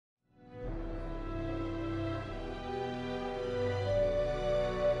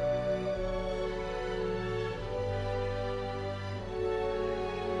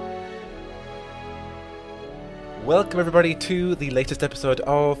Welcome everybody to the latest episode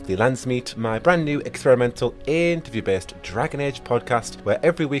of the Landsmeet, my brand new experimental interview-based Dragon Age podcast, where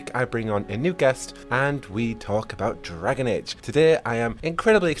every week I bring on a new guest and we talk about Dragon Age. Today I am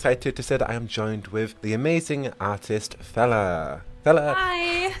incredibly excited to say that I am joined with the amazing artist Fela. Fela,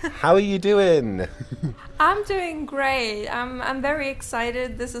 hi. How are you doing? I'm doing great. I'm very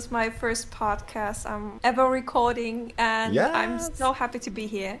excited. This is my first podcast I'm ever recording, and I'm so happy to be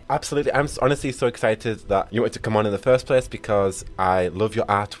here. Absolutely. I'm honestly so excited that you wanted to come on in the first place because I love your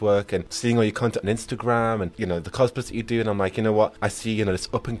artwork and seeing all your content on Instagram and, the cosplays that you do. And I'm like, you know what? I see, this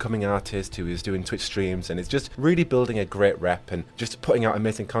up-and-coming artist who is doing Twitch streams and is just really building a great rep and just putting out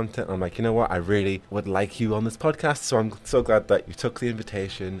amazing content. I'm like, you know what? I really would like you on this podcast. So I'm so glad that you took the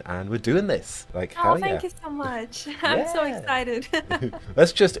invitation and we're doing this. Hell yeah. Thank you so much. I'm so excited.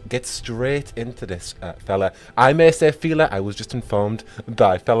 Let's just get straight into this, Fela. I may say Fela. I was just informed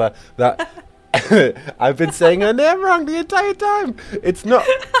by Fela that I've been saying her name wrong the entire time. It's not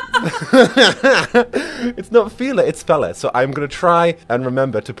it's not Fela, it's Fela. So I'm going to try and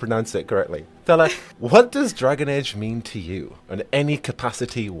remember to pronounce it correctly. Fela, what does Dragon Age mean to you in any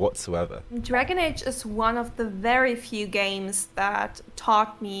capacity whatsoever? Dragon Age is one of the very few games that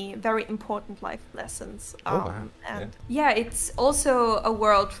taught me very important life lessons. And it's also a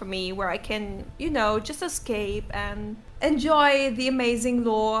world for me where I can, just escape and enjoy the amazing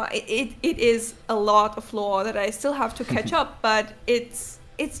lore. It is a lot of lore that I still have to catch up, but it's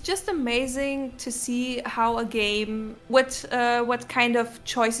just amazing to see how a game, what kind of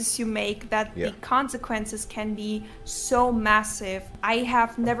choices you make, that the consequences can be so massive. I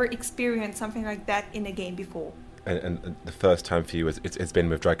have never experienced something like that in a game before. And the first time for you it's been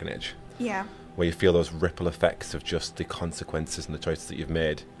with Dragon Age. Yeah. Where you feel those ripple effects of just the consequences and the choices that you've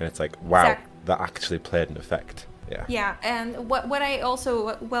made, and it's like, wow, that actually played an effect. Yeah, and what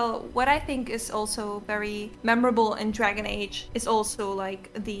I think is also very memorable in Dragon Age is also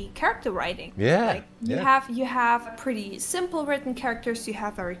the character writing. You have pretty simple written characters, you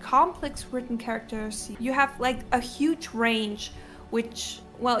have very complex written characters, you have a huge range, which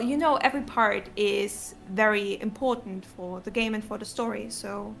every part is very important for the game and for the story,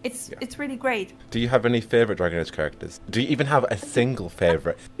 so it's really great. Do you have any favorite Dragon Age characters? Do you even have a single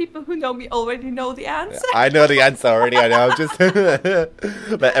favorite? People who know me already know the answer. I know the answer already. I know. Just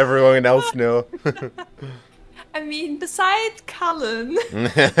let everyone else know. I mean, beside Cullen,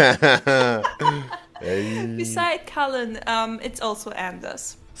 it's also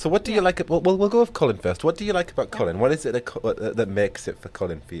Anders. So what do you like? We'll go with Cullen first. What do you like about Cullen? What is it that makes it for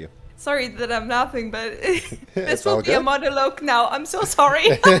Cullen for you? Sorry that I'm laughing, but this will be a monologue now. I'm so sorry.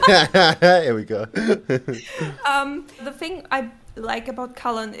 Here we go. The thing I like about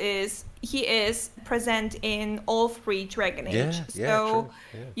Cullen is he is present in all three Dragon Age.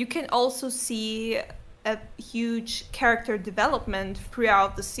 You can also see a huge character development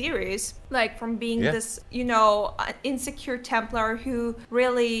throughout the series, from being this, insecure Templar who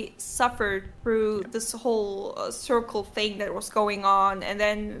really suffered through this whole circle thing that was going on, and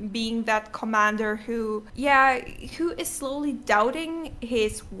then being that commander who is slowly doubting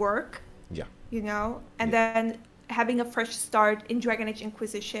his work, then having a fresh start in Dragon Age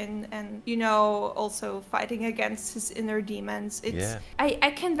Inquisition, and also fighting against his inner demons.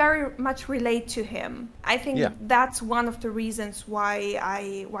 I can very much relate to him. I think that's one of the reasons why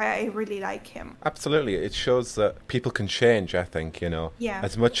I really like him. Absolutely, it shows that people can change. I think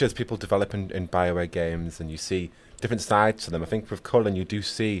as much as people develop in BioWare games, and you see different sides to them. I think with Cullen, you do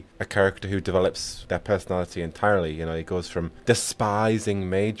see a character who develops their personality entirely. It goes from despising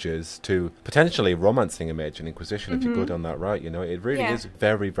mages to potentially romancing a mage in Inquisition if you go down that route. It really is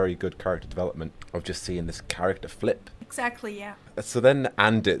very, very good character development of just seeing this character flip. Exactly, yeah. So then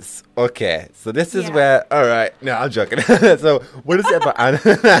Anders. Okay, so this is where... All right, no, I'm joking. So what is it about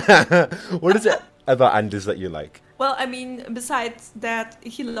what is it about Anders that you like? Well, I mean, besides that,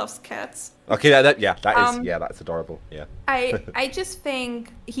 he loves cats. Okay, that's adorable. Yeah. I just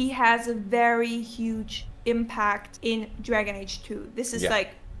think he has a very huge impact in Dragon Age 2. This is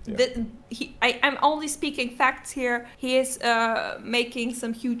I'm only speaking facts here. He is making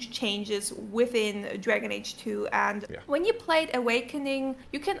some huge changes within Dragon Age 2, and when you played Awakening,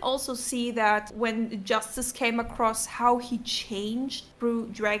 you can also see that when Justice came across how he changed through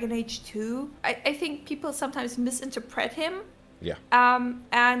Dragon Age 2. I think people sometimes misinterpret him. Yeah.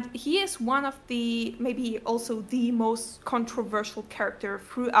 And he is one of the, maybe also the most controversial character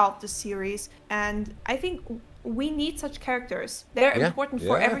throughout the series. And I think we need such characters. They're important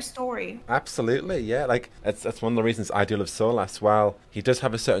for every story. Absolutely, yeah. Like that's one of the reasons I do love Solas. While he does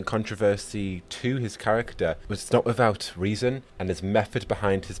have a certain controversy to his character, but it's not without reason, and there's method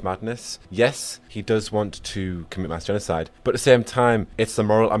behind his madness. Yes, he does want to commit mass genocide, but at the same time, it's the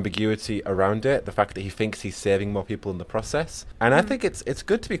moral ambiguity around it, the fact that he thinks he's saving more people in the process. And I think it's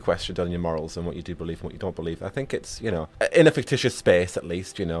good to be questioned on your morals and what you do believe and what you don't believe. I think it's, you know, in a fictitious space at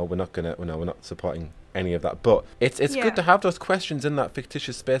least, you know, we're not supporting any of that, but it's good to have those questions in that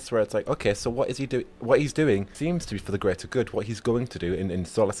fictitious space where it's like, okay, so what is he doing? What he's doing seems to be for the greater good. What he's going to do in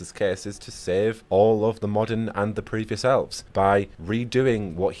Solas's case is to save all of the modern and the previous elves by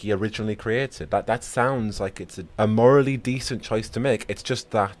redoing what he originally created. That sounds like it's a morally decent choice to make. It's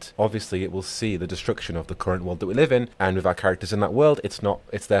just that obviously it will see the destruction of the current world that we live in, and with our characters in that world,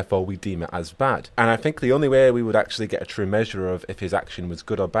 it's therefore we deem it as bad. And I think the only way we would actually get a true measure of if his action was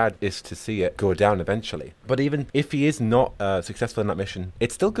good or bad is to see it go down eventually. But even if he is not successful in that mission,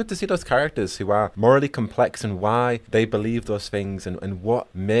 it's still good to see those characters who are morally complex and why they believe those things and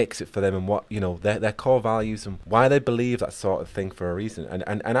what makes it for them and what, you know, their core values and why they believe that sort of thing for a reason.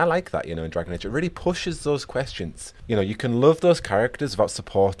 And I like that, you know, in Dragon Age. It really pushes those questions. You know, you can love those characters without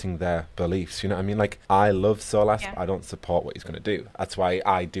supporting their beliefs. You know what I mean? Like, I love Solas, but I don't support what he's going to do. That's why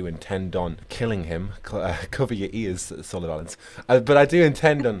I do intend on killing him. Cover your ears, Solar Valence. But I do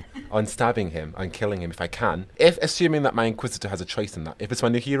intend on stabbing him and killing him if I can, assuming that my Inquisitor has a choice in that. If it's my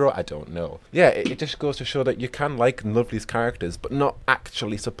new hero, I don't know. Yeah, it just goes to show that you can like and love these characters but not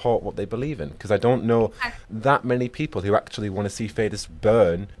actually support what they believe in, because I don't know that many people who actually want to see Thedas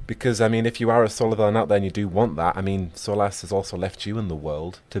burn, because I mean, if you are a Solar Villain out there and you do want that, I mean, Solas has also left you in the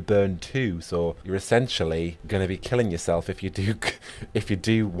world to burn too, so you're essentially going to be killing yourself if you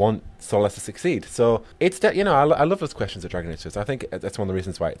do want Solas to succeed. So it's that, you know, I love those questions of Dragon Age. I think that's one of the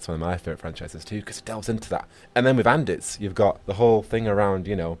reasons why it's one of my favourite franchises too, because it delves into that. And then with Andits, you've got the whole thing around,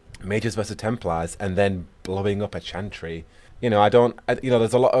 you know, mages versus Templars and then blowing up a chantry. You know,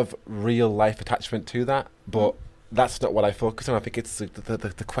 there's a lot of real life attachment to that, but that's not what I focus on. I think it's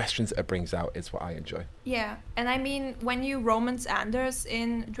the questions it brings out is what I enjoy. Yeah, and I mean, when you romance Anders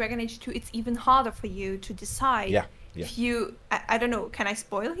in Dragon Age 2, it's even harder for you to decide. Yeah. If you, I don't know, can I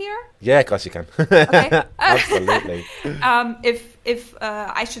spoil here? Yeah, of course you can. Okay. Absolutely. If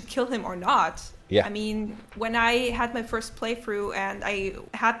I should kill him or not. Yeah. I mean, when I had my first playthrough and I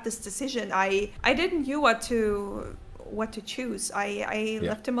had this decision, I didn't know what to choose. I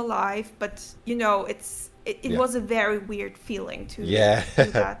left him alive, but you know, it was a very weird feeling to do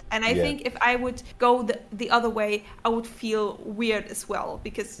that. And I think if I would go the other way, I would feel weird as well,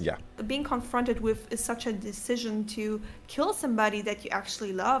 because being confronted with is such a decision to kill somebody that you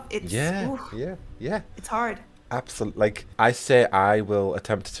actually love. It's it's hard. Absolutely. Like, I say I will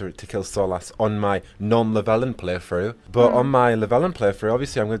attempt to kill Solas on my non-Levellan playthrough, but on my Levellan playthrough,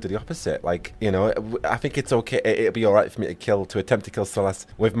 obviously I'm going to do the opposite. Like, you know, I think it's okay, it'll be alright for me to attempt to kill Solas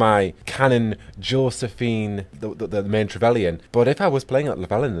with my canon Josephine, the main Trevelyan. But if I was playing at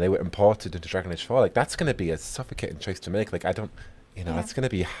Levellan and they were imported into Dragon Age 4, like, that's going to be a suffocating choice to make. Like, I don't, you know, that's going to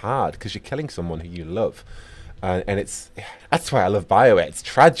be hard, because you're killing someone who you love. And that's why I love BioWare. It's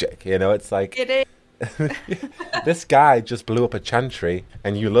tragic, you know, it's like... It is. This guy just blew up a chantry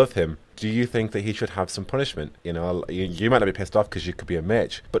and you love him. Do you think that he should have some punishment? You know, you might not be pissed off because you could be a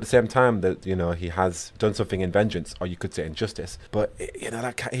mage, but at the same time that, you know, he has done something in vengeance, or you could say injustice, but you know,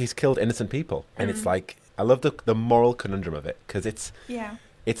 that he's killed innocent people. And it's like, I love the moral conundrum of it, because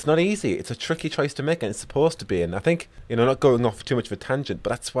it's not easy. It's a tricky choice to make, and it's supposed to be. And I think, you know, not going off too much of a tangent, but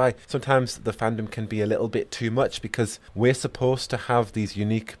that's why sometimes the fandom can be a little bit too much, because we're supposed to have these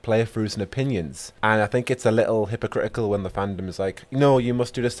unique playthroughs and opinions. And I think it's a little hypocritical when the fandom is like, no, you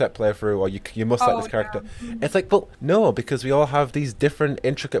must do this set playthrough, or you must like this character. It's like, well, no, because we all have these different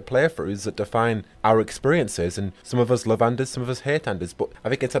intricate playthroughs that define our experiences, and some of us love Anders, some of us hate Anders. But I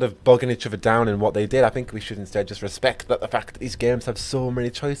think instead of bogging each other down in what they did, I think we should instead just respect that the fact that these games have so many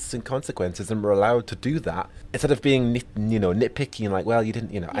choices and consequences, and we're allowed to do that instead of being nitpicky and like, well, you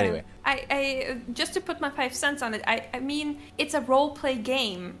didn't, you know. Anyway, I just to put my 5 cents on it, I mean, it's a role play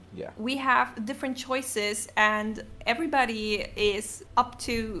game. We have different choices and everybody is up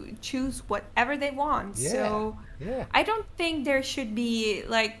to choose whatever they want. So I don't think there should be,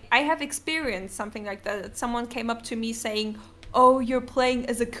 like, I have experienced something like that. Someone came up to me saying, oh, you're playing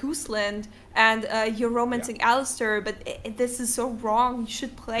as a Koosland, and you're romancing Alistair, but this is so wrong. You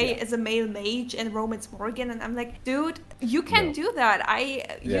should play as a male mage and romance Morgan. And I'm like, dude, you can do that.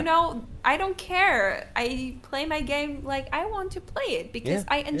 You know, I don't care. I play my game like I want to play it because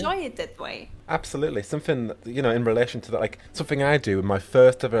I enjoy it that way. Absolutely. Something, you know, in relation to that, like something I do in my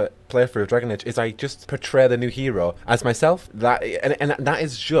first ever playthrough of Dragon Age is I just portray the new hero as myself. And that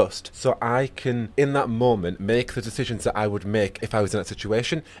is just so I can, in that moment, make the decisions that I would make if I was in that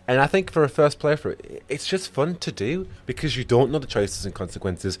situation. And I think for a first playthrough, it's just fun to do because you don't know the choices and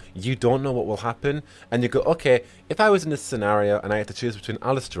consequences. You don't know what will happen. And you go, okay, if I was in this scenario and I had to choose between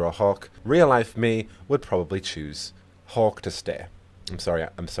Alistair or Hawke, real life me would probably choose Hawke to stay. I'm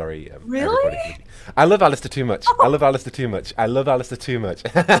sorry. Really? Everybody. I love Alistair too much. I love Alistair too much.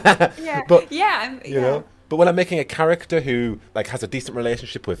 But, you know, but when I'm making a character who like has a decent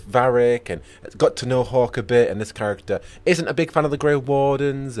relationship with Varric and got to know Hawke a bit, and this character isn't a big fan of the Grey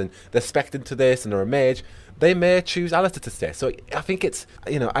Wardens and they're spec'd into this and they're a mage, they may choose Alistair to stay. So I think it's,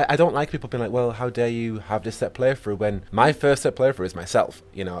 you know, I don't like people being like, well, how dare you have this set playthrough when my first set playthrough is myself.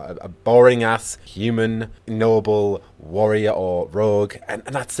 You know, a boring ass human, noble warrior or rogue, and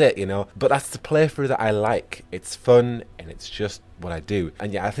that's it, you know. But that's the playthrough that I like. It's fun and it's just what I do.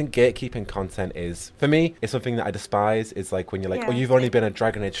 And yeah, I think gatekeeping content is, for me, it's something that I despise. It's like when you're like, oh, you've only been a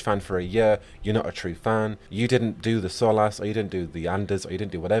Dragon Age fan for a year, you're not a true fan. You didn't do the Solas, or you didn't do the Anders, or you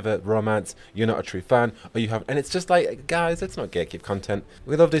didn't do whatever, romance, you're not a true fan. Or you have, and it's just like, guys, it's not gatekeep content.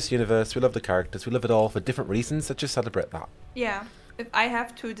 We love this universe, we love the characters, we love it all for different reasons, so just celebrate that. Yeah. If I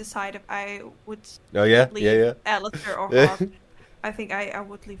have to decide if I would leave Alistair or Hawke, I think I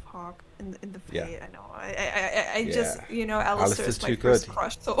would leave Hawke in the Fate. I know. I just, you know, Alistair is my first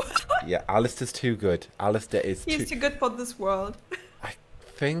crush. So yeah, Alistair's too good. He's too good for this world. I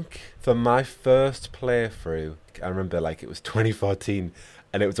think for my first playthrough, I remember like it was 2014,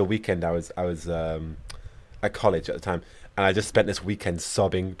 and it was a weekend. I was at college at the time, and I just spent this weekend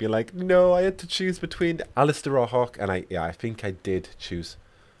sobbing, being like, no, I had to choose between Alistair or Hawke, and I think I did choose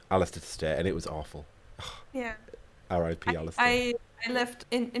Alistair to stay, and it was awful. Yeah. R.I.P. Alistair. I left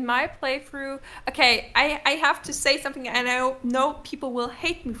in my playthrough. Okay, I have to say something, and I know people will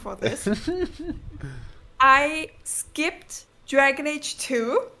hate me for this. I skipped Dragon Age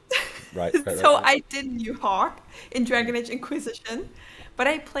 2. Right. So I didn't do Hawke in Dragon Age Inquisition, but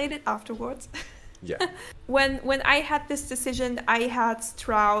I played it afterwards. Yeah. When I had this decision, I had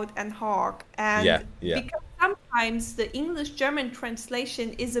Stroud and Hawke, and because sometimes the English-German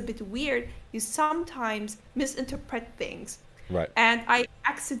translation is a bit weird, you sometimes misinterpret things. Right. And I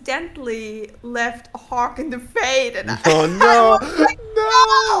accidentally left Hawke in the Fate, and no!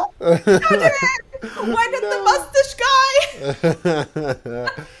 Why did the mustache guy?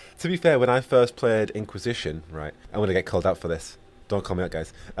 To be fair, when I first played Inquisition, right, I'm going to get called out for this. Don't call me out,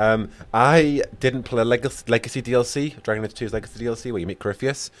 guys. I didn't play Legacy DLC, Dragon Age 2's Legacy DLC, where you meet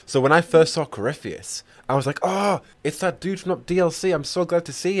Corypheus. So when I first saw Corypheus, I was like, oh, it's that dude from DLC. I'm so glad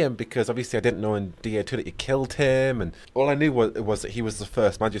to see him, because obviously I didn't know in DA2 that you killed him, and all I knew was that he was the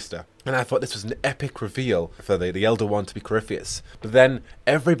first Magister. And I thought this was an epic reveal for the Elder One to be Corypheus. But then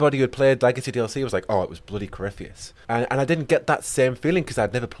everybody who had played Legacy DLC was like, oh, it was bloody Corypheus. And I didn't get that same feeling because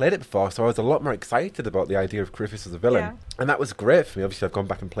I'd never played it before, so I was a lot more excited about the idea of Corypheus as a villain. Yeah. And that was great for me. Obviously, I've gone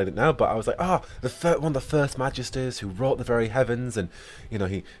back and played it now, but I was like, oh, one of the first Magisters who wrote the very heavens, and, you know,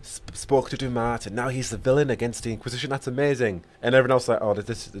 he spoke to Dumat, and now he's the villain against the Inquisition. That's amazing. And everyone else was like, oh,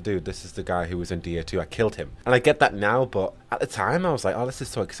 this is the dude. This is the guy who was in DA2. I killed him. And I get that now, but at the time, I was like, oh, this is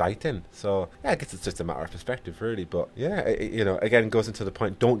so exciting. So, yeah, I guess it's just a matter of perspective, really. But, yeah, you know, again, goes into the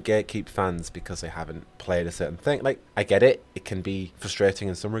point, don't gatekeep fans because they haven't played a certain thing. Like, I get it. It can be frustrating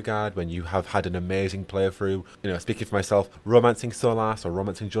in some regard when you have had an amazing playthrough. You know, speaking for myself, romancing Solas or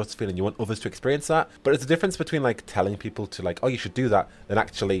romancing Josephine, and you want others to experience that. But there's a difference between, like, telling people to, like, oh, you should do that, than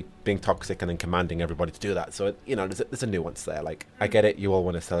actually being toxic and then commanding everybody to do that. So, you know, there's a nuance there. Like, I get it. You all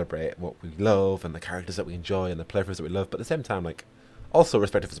want to celebrate what we love and the characters that we enjoy and the playthroughs that we love. But at the same time, like, also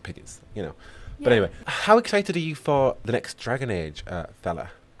respect people's opinions, you know. Yeah. But anyway, how excited are you for the next Dragon Age, fella?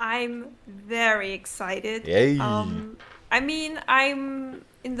 I'm very excited. Yay. I mean, I'm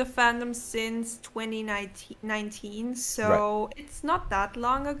in the fandom since 2019, so it's not that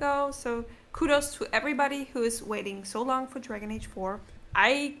long ago. So kudos to everybody who is waiting so long for Dragon Age 4.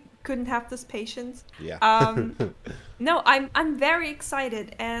 I couldn't have this patience. Yeah. No, I'm very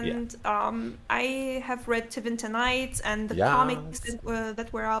excited, and I have read Tevinter Nights and the comics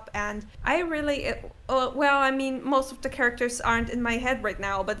that were up, and I really Well, I mean, most of the characters aren't in my head right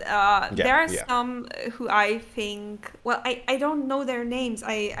now, but there are some who I think. Well, I don't know their names.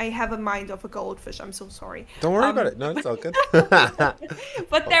 I have a mind of a goldfish. I'm so sorry. Don't worry about it. No, it's all good.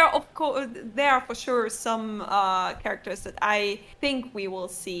 But there are for sure some characters that I think we will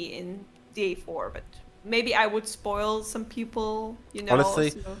see in DA4, but maybe I would spoil some people, you know. Honestly,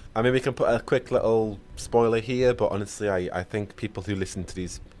 so. I mean, we can put a quick little spoiler here, but honestly, I think people who listen to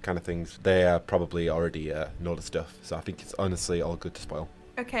these kind of things, they probably already know the stuff. So I think it's honestly all good to spoil.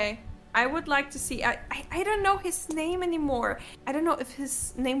 Okay. I would like to see... I don't know his name anymore. I don't know if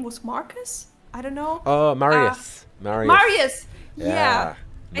his name was Marcus? I don't know. Oh, Marius. Marius! Yeah.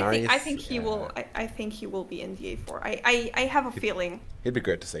 I think he will. I think he will be in DA4. I have a feeling. He'd be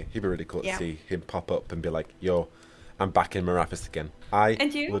great to see. He'd be really cool to see him pop up and be like, "Yo, I'm back in Marafis again." I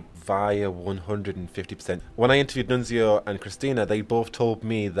would via 150%. When I interviewed Nunzio and Christina, they both told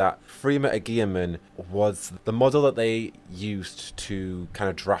me that Freema Aguirman was the model that they used to kind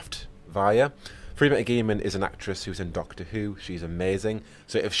of draft Via. Freema Aguirman is an actress who's in Doctor Who. She's amazing.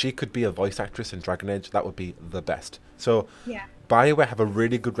 So if she could be a voice actress in Dragon Age, that would be the best. So BioWare have a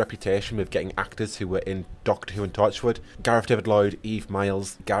really good reputation with getting actors who were in Doctor Who and Torchwood. Gareth David Lloyd, Eve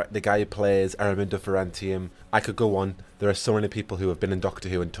Miles, the guy who plays Araminda Ferrantium. I could go on. There are so many people who have been in Doctor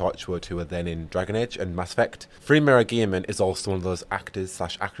Who and Torchwood who are then in Dragon Age and Mass Effect. Freema Aguirman is also one of those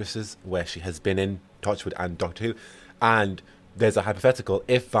actors/actresses where she has been in Torchwood and Doctor Who. And there's a hypothetical,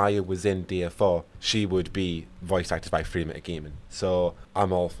 if Via was in DA4, she would be voice acted by Freema Aguirman. So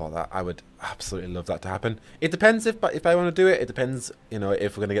I'm all for that. I would absolutely love that to happen. It depends if I want to do it. It depends, you know,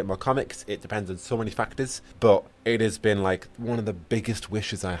 if we're going to get more comics. It depends on so many factors. But it has been like one of the biggest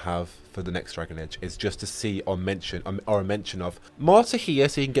wishes I have for the next Dragon Age is just to see or mention or a mention of more to hear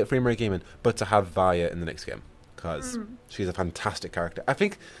so you can get Freema Aguirman, but to have Via in the next game. Because she's a fantastic character. I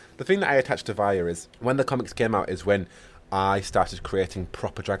think the thing that I attached to Via is when the comics came out is when I started creating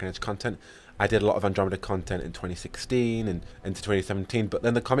proper Dragon Age content. I did a lot of Andromeda content in 2016 and into 2017, but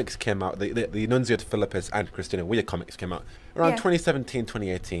then the comics came out, the Nunzio to Philippus and Christina Weir comics came out around 2017,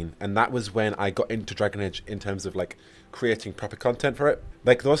 2018, and that was when I got into Dragon Age in terms of like creating proper content for it.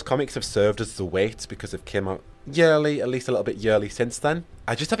 Like those comics have served as the weight because they've came out yearly, at least a little bit yearly since then.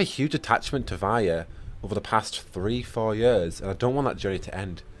 I just have a huge attachment to Via over the past 3-4 years, and I don't want that journey to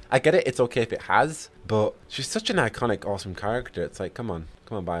end. I get it, it's okay if it has, but she's such an iconic, awesome character. It's like, come on,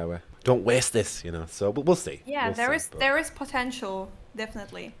 BioWare. Don't waste this, you know. So, but we'll see. Yeah, there is potential,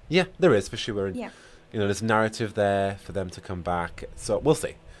 definitely. Yeah, there is, for sure. And, you know, there's narrative there for them to come back. So, we'll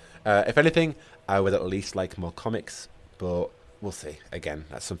see. If anything, I would at least like more comics, but we'll see. Again,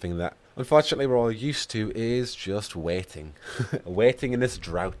 that's something that, unfortunately, we're all used to, is just waiting. Waiting in this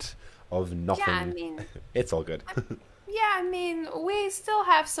drought of nothing. Yeah, I mean... It's all good. Yeah, I mean, we still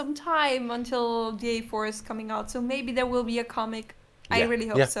have some time until DA4 is coming out, so maybe there will be a comic. I really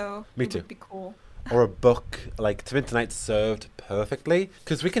hope so. Me too. It would be cool. Or a book, like Twin Night served perfectly,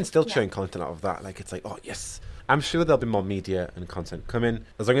 because we can still churn content out of that. Like, it's like, oh, yes. I'm sure there'll be more media and content coming.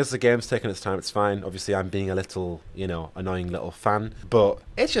 As long as the game's taking its time, it's fine. Obviously, I'm being a little, you know, annoying little fan, but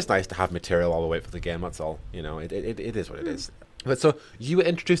it's just nice to have material while we wait for the game, that's all. You know, it is what it is. But so you were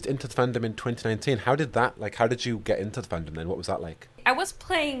introduced into the fandom in 2019. How did you get into the fandom then? What was that like? I was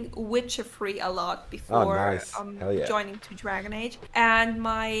playing Witcher 3 a lot before joining to Dragon Age. And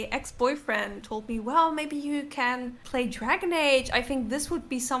my ex-boyfriend told me, well, maybe you can play Dragon Age. I think this would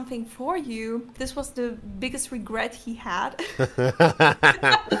be something for you. This was the biggest regret he had.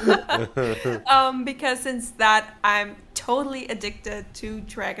 Because since that, I'm totally addicted to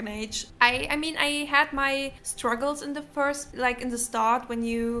Dragon Age. I mean, I had my struggles in the first, like in the start when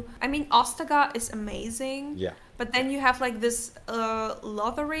Ostaga is amazing. Yeah. But then you have like this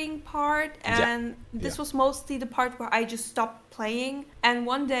Lothering part, and this was mostly the part where I just stopped playing. And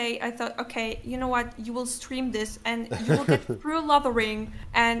one day I thought, okay, you know what? You will stream this and you will get through Lothering.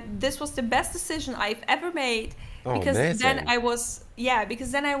 And this was the best decision I've ever made. Oh, because amazing. then I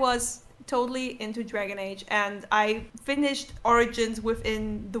was totally into Dragon Age, and I finished Origins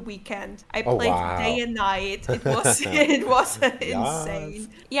within the weekend. I played day and night. It was insane.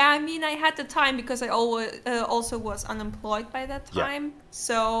 Yeah, I mean, I had the time because I also was unemployed by that time.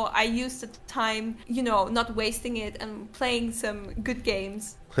 So I used the time, you know, not wasting it and playing some good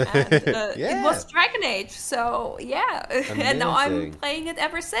games. And it was Dragon Age, so and now I'm playing it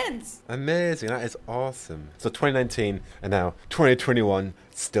ever since. Amazing, that is awesome. So 2019 and now 2021,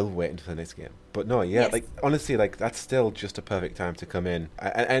 still waiting for the next game. But no, like honestly, like that's still just a perfect time to come in.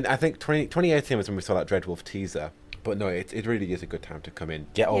 And I think 2018 was when we saw that Dreadwolf teaser. But no, it really is a good time to come in,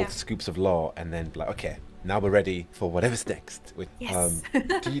 get all the scoops of lore, and then be like, okay, now we're ready for whatever's next. Yes.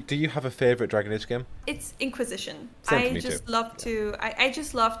 Do you have a favorite Dragon Age game? It's Inquisition. I just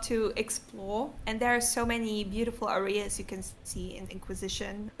love to explore, and there are so many beautiful areas you can see in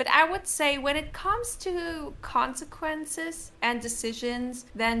Inquisition. But I would say when it comes to consequences and decisions,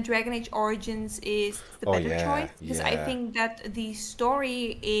 then Dragon Age Origins is the better choice, because I think that the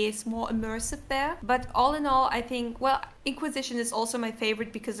story is more immersive there. But all in all, I think, well, Inquisition is also my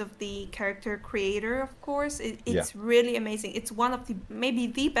favorite because of the character creator, of course. It's really amazing. It's one of maybe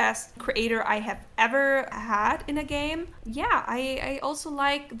the best creator I have ever had in a game. Yeah, I also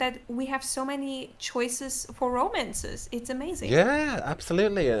like that we have so many choices for romances. It's amazing. Yeah,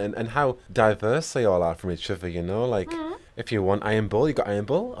 absolutely. And how diverse they all are from each other, you know? Like, if you want Iron Bull, you got Iron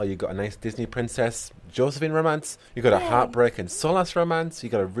Bull, or you got a nice Disney princess Josephine romance, you got a heartbreaking Solas romance, you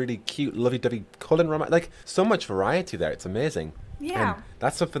got a really cute lovey-dovey Cullen romance. Like, so much variety there. It's amazing. Yeah. And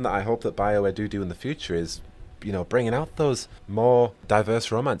that's something that I hope that BioWare do in the future is, you know, bringing out those more diverse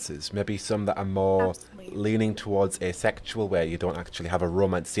romances. Maybe some that are more leaning towards asexual, where you don't actually have a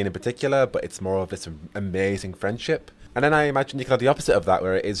romance scene in particular, but it's more of this amazing friendship. And then I imagine you can have the opposite of that,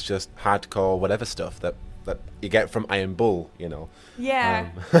 where it is just hardcore whatever stuff that you get from Iron Bull, you know.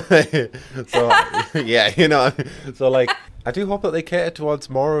 Yeah. So, yeah, you know. So, like, I do hope that they cater towards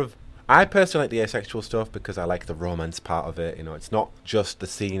more of... I personally like the asexual stuff because I like the romance part of it. You know, it's not just the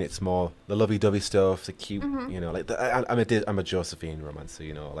scene; it's more the lovey-dovey stuff, the cute. You know, like I'm a Josephine romancer.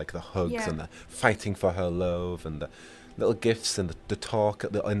 You know, like the hugs and the fighting for her love and the little gifts and the talk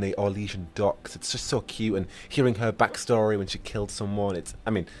in the Orlesian docks. It's just so cute, and hearing her backstory when she killed someone. It's, I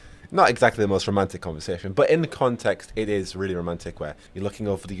mean, not exactly the most romantic conversation, but in the context, it is really romantic, where you're looking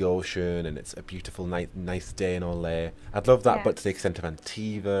over the ocean and it's a beautiful nice day in Orlais. I'd love that, but to the extent of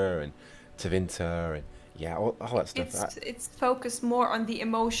Antiva and Tevinter and all that stuff. It's focused more on the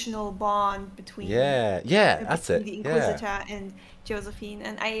emotional bond between that's it. The Inquisitor and Josephine,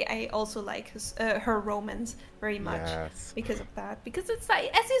 and I also like her romance very much because of that. Because it's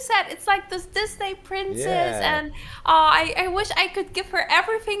like, as you said, it's like this Disney princess, and I wish I could give her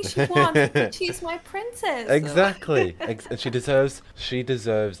everything she wants, but she's my princess. Exactly, and she deserves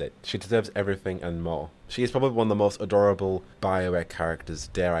it. She deserves everything and more. She is probably one of the most adorable BioWare characters,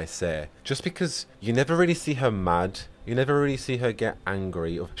 dare I say. Just because you never really see her mad, you never really see her get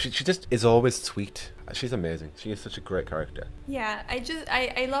angry. She just is always sweet. She's amazing. She is such a great character. Yeah,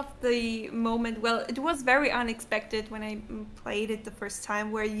 I love the moment. Well, it was very unexpected when I played it the first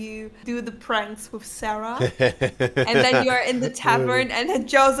time, where you do the pranks with Sarah, and then you're in the tavern, and then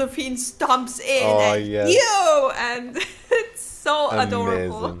Josephine stomps in, and it's so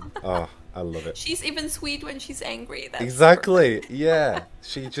adorable. Oh, I love it. She's even sweet when she's angry. Exactly. Yeah.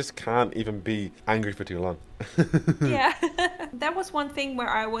 She just can't even be angry for too long. Yeah. That was one thing where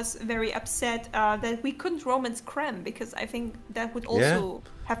I was very upset that we couldn't romance Krem, because I think that would also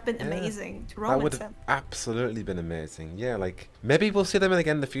have been amazing to romance. That would have absolutely been amazing. Yeah, like maybe we'll see them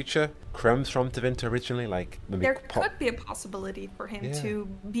again in the future. Krem's from Tevinter originally, like maybe there could be a possibility for him to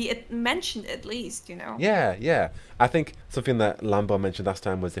be mentioned at least, you know. Yeah. I think something that Lambo mentioned last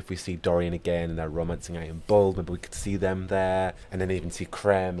time was if we see Dorian again and they're romancing Iron Bull, maybe we could see them there, and then even see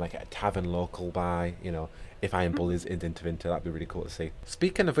Krem like at a tavern local by, you know. If Iron Bull is in Tevinter, that'd be really cool to see.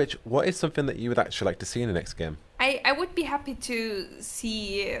 Speaking of which, what is something that you would actually like to see in the next game? I would be happy to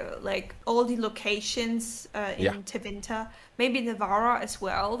see like all the locations in Tevinter, maybe Navarra as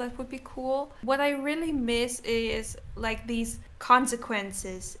well. That would be cool. What I really miss is like these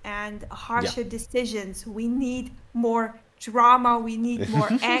consequences and harsher decisions. We need more drama. We need more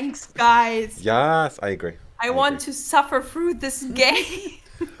angst, guys. Yes, I agree. I want to suffer through this game.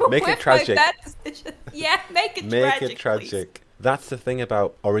 Make it tragic. Make it tragic. That's the thing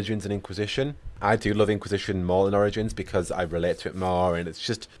about Origins and Inquisition. I do love Inquisition more than Origins because I relate to it more, and it's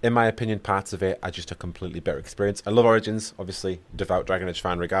just, in my opinion, parts of it are just a completely better experience. I love Origins, obviously, devout Dragon Age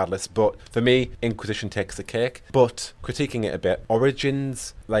fan regardless, but for me, Inquisition takes the cake. But critiquing it a bit,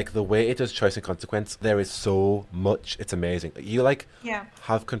 Origins, like the way it does choice and consequence, there is so much, it's amazing. You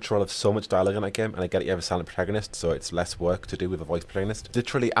have control of so much dialogue in that game, and I get it, you have a silent protagonist, so it's less work to do with a voice protagonist.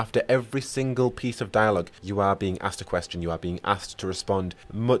 Literally, after every single piece of dialogue, you are being asked a question, you are being asked to respond.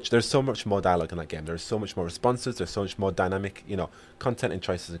 There's so much more dialogue in that game. There's so much more responses, there's so much more dynamic, you know, content and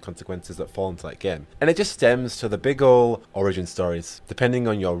choices and consequences that fall into that game. And it just stems to the big ol' origin stories. Depending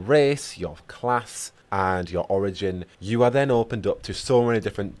on your race, your class, and your origin, you are then opened up to so many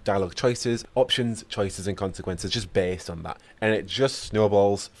different dialogue choices, options, choices, and consequences just based on that. And it just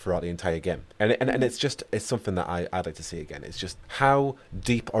snowballs throughout the entire game. And it's something that I'd like to see again. It's just how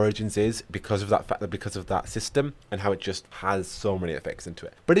deep Origins is because of that fact, that because of that system, and how it just has so many effects into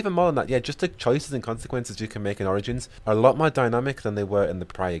it. But even more than that, yeah, just the choices and consequences you can make in Origins are a lot more dynamic than they were in the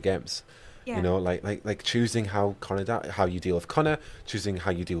prior games. Yeah. You know, like choosing how you deal with Connor, choosing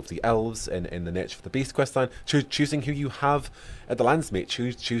how you deal with the elves in the Nature of the Beast questline, choosing who you have at the Landsmeet,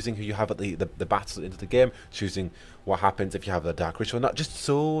 choosing who you have at the battles at the end of the game, choosing what happens if you have the Dark Ritual or not. Just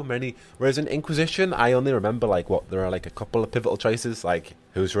so many. Whereas in Inquisition, I only remember there are like a couple of pivotal choices, like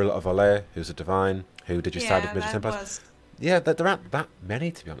who's Ruler of Valais, who's a Divine, who did you side with Major Templars. Yeah, there aren't that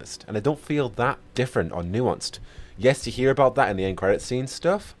many, to be honest, and they don't feel that different or nuanced. Yes, you hear about that in the end credit scene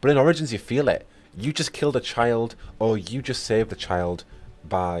stuff, but in Origins you feel it. You just killed a child, or you just saved a child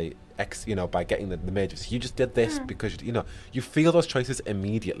by getting the mages. You just did this because you feel those choices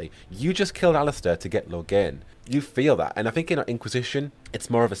immediately. You just killed Alistair to get Logain. You feel that, and I think in Inquisition it's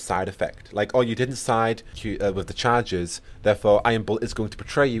more of a side effect. Like, oh, you didn't side with the charges, therefore Iron Bull is going to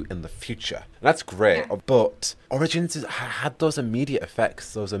betray you in the future. And that's great, but Origins had those immediate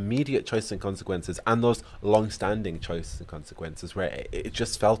effects, those immediate choices and consequences, and those long-standing choices and consequences, where it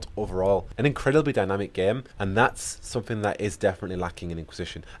just felt overall an incredibly dynamic game, and that's something that is definitely lacking in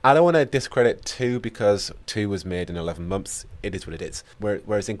Inquisition. I don't want to discredit 2 because 2 was made in 11 months. It is what it is.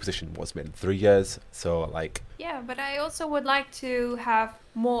 Whereas Inquisition was made in 3 years, so like... Yeah, but I also would like to have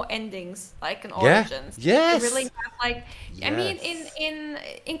more endings, like in Origins. Yes. Really have, like, yes. I mean, in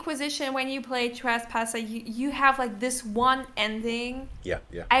Inquisition, when you play Trespasser, you have like this one ending. Yeah.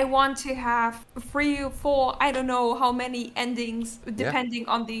 I want to have 3 or 4, I don't know how many endings, depending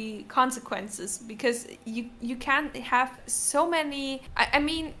on the consequences, because you can't have so many. I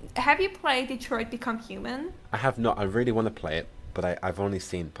mean, have you played Detroit Become Human? I have not. I really want to play it, but I've only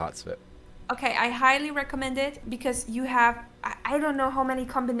seen parts of it. Okay, I highly recommend it because you have, I don't know how many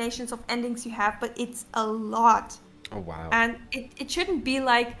combinations of endings you have, but it's a lot. Oh, wow. And it shouldn't be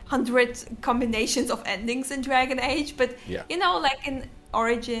like 100 combinations of endings in Dragon Age, but like in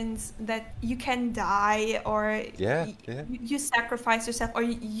Origins, that you can die, or you sacrifice yourself, or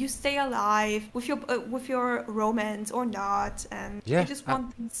you stay alive with your romance or not, and you just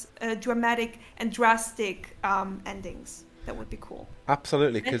want these dramatic and drastic endings. That would be cool.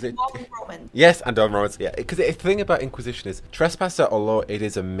 Absolutely, because and romance. Yes, and romance. Yeah, because the thing about Inquisition is Trespasser, although it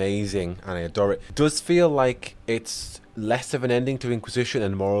is amazing and I adore it, does feel like it's less of an ending to Inquisition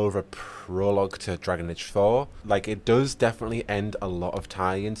and more of a prologue to Dragon Age 4. Like, it does definitely end a lot of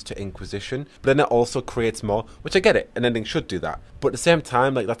tie-ins to Inquisition, but then it also creates more, which I get it, an ending should do that. But at the same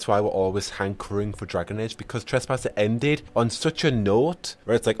time, like, that's why we're always hankering for Dragon Age, because Trespasser ended on such a note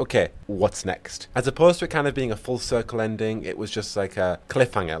where it's like, okay, what's next? As opposed to it kind of being a full circle ending, it was just like a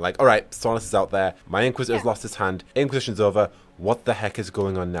cliffhanger, like, alright, Solas is out there, my Inquisitor's lost his hand, Inquisition's over, what the heck is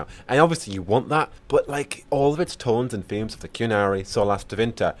going on now? And obviously you want that, but like all of its tones and themes of the Cunari, Solas,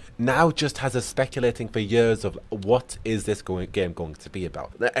 Tevinter now just has us speculating for years of what is this game going to be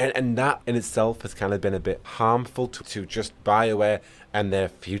about. And that in itself has kind of been a bit harmful to just BioWare and their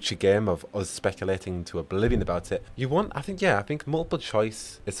future game of us speculating to oblivion about it. I think multiple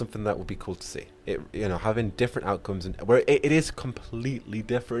choice is something that would be cool to see. It, having different outcomes, and where it is completely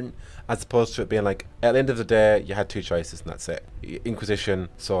different, as opposed to it being like, at the end of the day, you had 2 choices and that's it. Inquisition,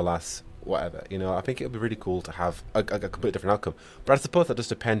 Solas, whatever. I think it would be really cool to have a completely different outcome. But I suppose that does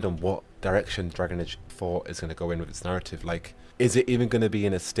depend on what direction Dragon Age 4 is going to go in with its narrative. Like, is it even going to be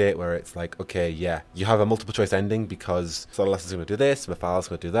in a state where it's like, okay, yeah, you have a multiple choice ending because Solas is going to do this, Mephal's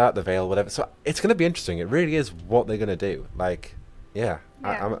going to do that, the Veil, whatever. So it's going to be interesting. It really is what they're going to do. Like, it's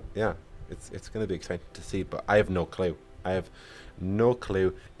going to be exciting to see, but I have no clue. I have no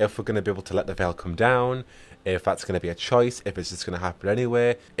clue if we're going to be able to let the Veil come down, if that's going to be a choice, if it's just going to happen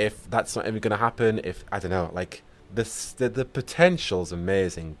anyway, if that's not even going to happen, if, I don't know, like, the potential's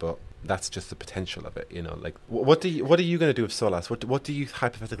amazing, but that's just the potential of it, like, what are you going to do with Solas? What do you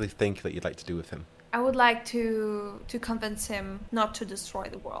hypothetically think that you'd like to do with him? I would like to convince him not to destroy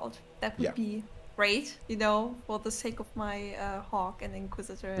the world. That would be great, for the sake of my Hawk and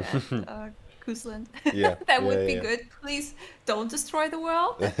Inquisitor and Kuzland. That would be good. Please don't destroy the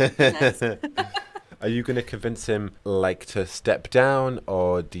world. Are you going to convince him, like, to step down,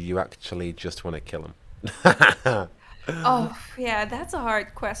 or do you actually just want to kill him? Oh, yeah, that's a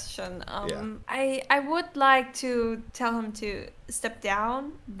hard question. I would like to tell him to step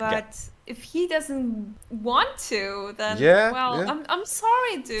down, Yeah. but if he doesn't want to, then Yeah, well, yeah. I'm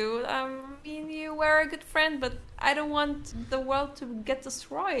sorry, dude. Me and you were a good friend, but I don't want the world to get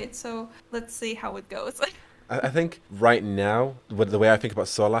destroyed. So let's see how it goes. I think right now, with the way I think about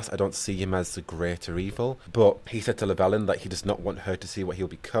Solas, I don't see him as the greater evil. But he said to Llewellyn that he does not want her to see what he'll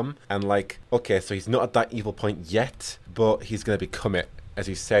become. And like, okay, so he's not at that evil point yet, but he's going to become it, as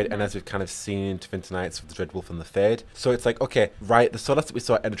you said, and as we've kind of seen in Twin Nights with the Dreadwolf and the Fade. So it's like, okay, right, the Solas that we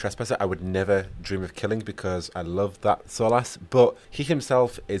saw at the Trespasser, I would never dream of killing because I love that Solas, but he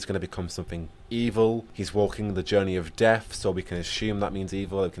himself is going to become something evil. He's walking the journey of death, so we can assume that means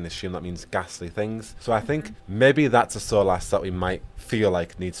evil, we can assume that means ghastly things. So I think maybe that's a Solas that we might feel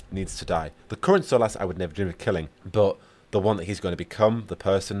like needs to die. The current Solas I would never dream of killing, but the one that he's going to become, the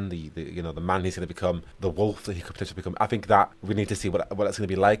person, the man he's going to become, the wolf that he could potentially become. I think that we need to see what that's going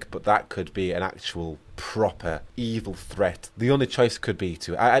to be like, but that could be an actual proper evil threat. The only choice could be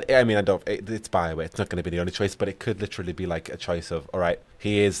to, I mean, it's BioWare, it's not going to be the only choice, but it could literally be like a choice of, all right,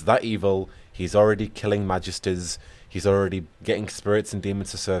 he is that evil, he's already killing magisters, he's already getting spirits and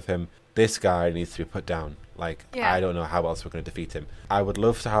demons to serve him. This guy needs to be put down. Like, I don't know how else we're going to defeat him. I would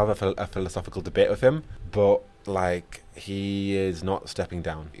love to have a philosophical debate with him, but like, he is not stepping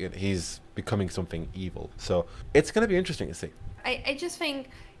down. He's becoming something evil. So it's going to be interesting to see. I just think,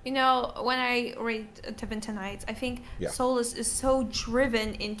 when I read Twin Nights, I think Solas is so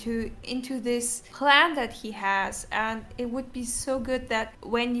driven into this plan that he has, and it would be so good that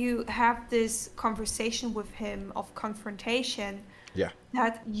when you have this conversation with him of confrontation,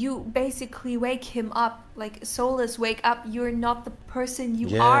 that you basically wake him up, like, Solas, wake up, you're not the person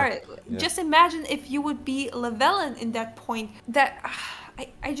you are. Just imagine if you would be Llewellyn in that point. That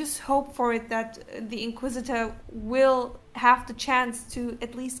I just hope for it that the Inquisitor will have the chance to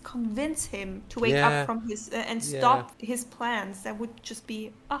at least convince him to wake up from his and stop his plans. That would just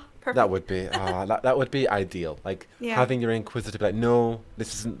be perfect. That would be that would be ideal. Like, having your Inquisitor be like, no,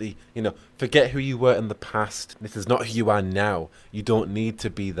 this isn't the, forget who you were in the past. This is not who you are now. You don't need to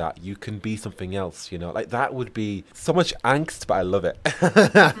be that. You can be something else. Like, that would be so much angst, but I love it.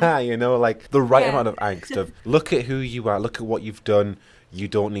 Like the right amount of angst of, look at who you are, look at what you've done. You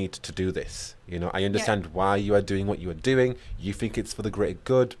don't need to do this. I understand why you are doing what you are doing. You think it's for the greater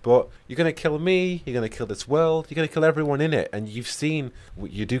good, but you're going to kill me. You're going to kill this world. You're going to kill everyone in it. And you've seen,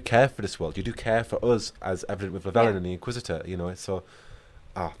 you do care for this world. You do care for us, as evident with Llewellyn and the Inquisitor. So,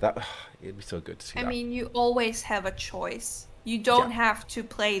 it'd be so good to see that. I mean, you always have a choice. You don't have to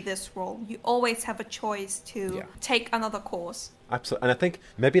play this role. You always have a choice to take another course. Absolutely. And I think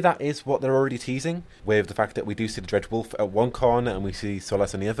maybe that is what they're already teasing with the fact that we do see the Dreadwolf at one corner and we see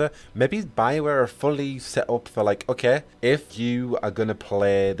Solas on the other. Maybe BioWare are fully set up for, like, okay, if you are going to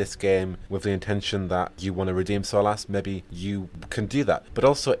play this game with the intention that you want to redeem Solas, maybe you can do that. But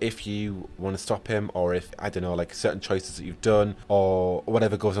also, if you want to stop him, or if, I don't know, like certain choices that you've done or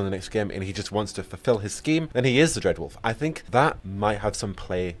whatever goes on in the next game and he just wants to fulfill his scheme, then he is the Dreadwolf. I think that might have some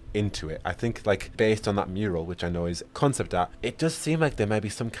play into it. I think, like, based on that mural, which I know is concept art, it does seem like there may be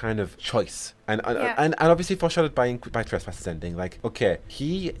some kind of choice. And obviously foreshadowed by Trespasser's ending. Like, okay,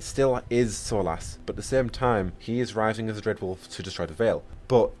 he still is Solas, but at the same time, he is rising as a Dreadwolf to destroy the Veil.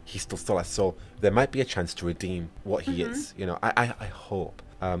 But he's still Solas, so there might be a chance to redeem what he is. I hope.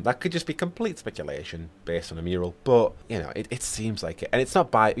 That could just be complete speculation based on a mural, but it seems like it, and it's not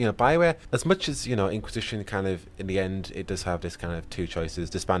BioWare. As much as Inquisition, kind of in the end, it does have this kind of two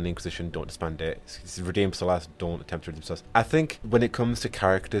choices: disband the Inquisition, don't disband it; redeem Solas, don't attempt to redeem Solas. I think when it comes to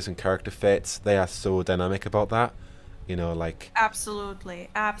characters and character fates, they are so dynamic about that. Like, absolutely.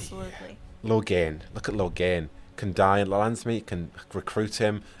 Logain, look at Logain. Can die in Landsmeet, can recruit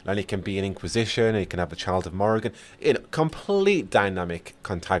him, and he can be an Inquisition, he can have the Child of Morrigan. Complete dynamic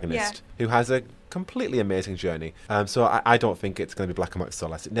antagonist who has a completely amazing journey. So I don't think it's going to be black and white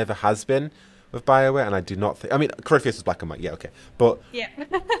Solas. It never has been with BioWare, and I do not think... I mean, Corypheus was black and white, okay. But... Yeah.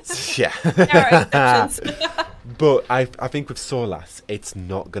 There are exceptions. But I think with Solas, it's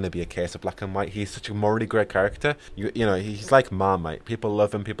not going to be a case of black and white. He's such a morally great character. He's like Marmite. People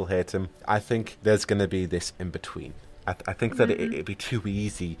love him, people hate him. I think there's going to be this in between. I think that it'd be too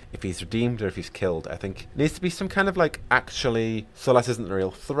easy if he's redeemed or if he's killed. I think it needs to be some kind of, like, actually, Solas isn't a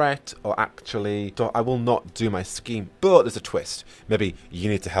real threat, or actually, so I will not do my scheme, but there's a twist. Maybe you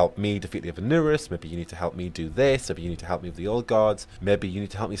need to help me defeat the other Nurus, maybe you need to help me do this, maybe you need to help me with the Old Gods, maybe you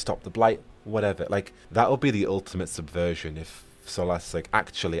need to help me stop the Blight, whatever. Like, that will be the ultimate subversion if Solas is like,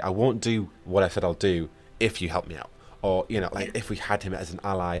 actually, I won't do what I said I'll do if you help me out. Or, if we had him as an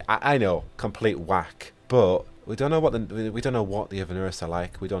ally. I know, complete whack. But we don't know what the other nurse are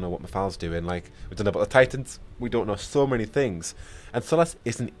like. We don't know what Mafal's doing. Like, we don't know about the Titans. We don't know so many things. And Solas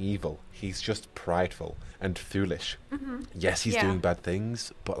isn't evil. He's just prideful and foolish. Mm-hmm. Yes, he's doing bad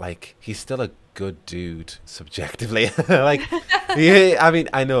things, but like, he's still a good dude subjectively. Like, yeah, I mean,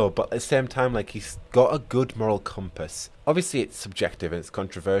 I know, but at the same time, like, he's got a good moral compass. Obviously, it's subjective and it's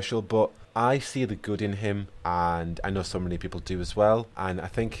controversial, but I see the good in him, and I know so many people do as well, and I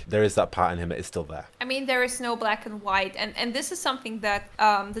think there is that part in him that is still there. I mean, there is no black and white, and this is something that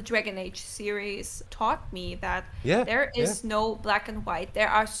the Dragon Age series taught me, that there is no black and white. There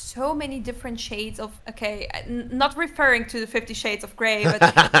are so many different shades of, not referring to the 50 Shades of Grey, but,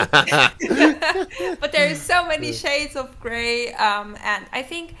 but there is so many shades of grey, and I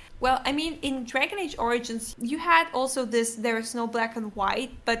think, well, I mean, in Dragon Age Origins, you had also this, there is no black and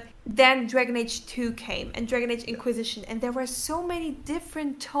white, but then Dragon Age 2 came, and Dragon Age Inquisition, and there were so many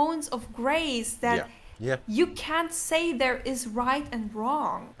different tones of grays that you can't say there is right and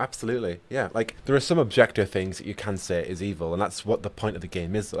wrong. Absolutely, yeah. Like, there are some objective things that you can say is evil, and that's what the point of the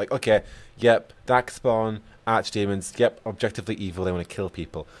game is. Like, okay, yep, Darkspawn, archdemons, yep, objectively evil, they want to kill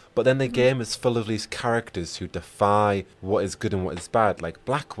people. But then the game is full of these characters who defy what is good and what is bad. Like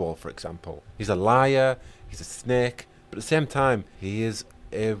Blackwall, for example. He's a liar, he's a snake, but at the same time, he is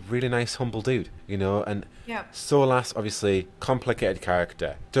a really nice, humble dude, you know? And Solas, obviously, complicated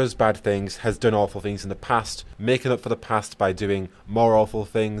character, does bad things, has done awful things in the past, making up for the past by doing more awful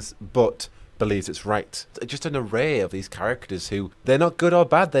things, but believes it's right. Just an array of these characters who, they're not good or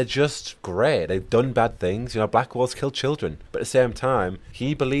bad, they're just grey. They've done bad things. You know, Blackwall's killed children. But at the same time,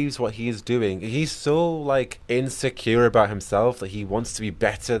 he believes what he is doing. He's so, like, insecure about himself that he wants to be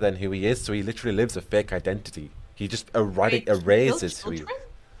better than who he is, so he literally lives a fake identity. He just erases who he is.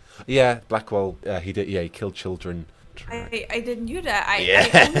 Yeah, Blackwall, he killed children. I didn't know that.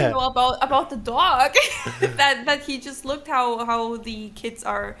 I only know about the dog. that he just looked how the kids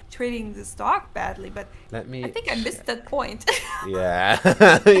are treating this dog badly. But I think I missed that point. Yeah.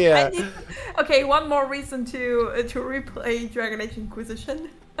 Okay, one more reason to replay Dragon Age Inquisition.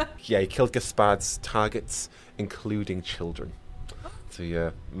 Yeah, he killed Gaspard's targets, including children. So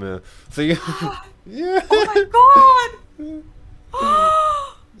yeah. Yeah. Oh my god.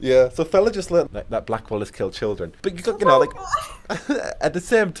 Yeah, so Fela just learned that Blackwall has killed children. But you know, like, at the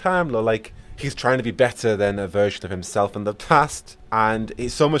same time, though, like, he's trying to be better than a version of himself in the past. And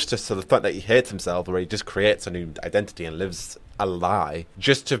it's so much just to the fact that he hates himself, where he just creates a new identity and lives a lie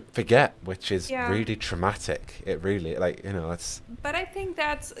just to forget, which is really traumatic. It really, like, you know, it's... But I think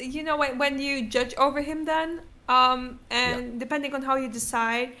that's, you know, when you judge over him then, and depending on how you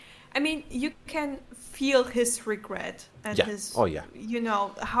decide, I mean, you can feel his regret and his, you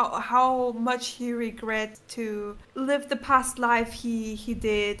know, how much he regrets to live the past life he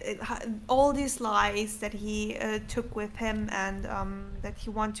did, all these lies that he took with him, and that he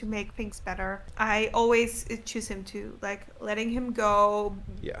want to make things better. I always choose him to, like, letting him go,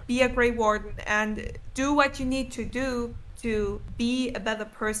 be a Grey Warden, and do what you need to do to be a better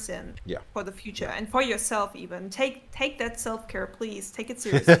person for the future, and for yourself even. Take that self-care, please. Take it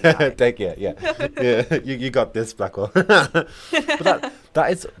seriously. You got this, Blackwall. But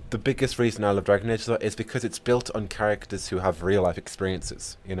that is the biggest reason I love Dragon Age, though, is because it's built on characters who have real life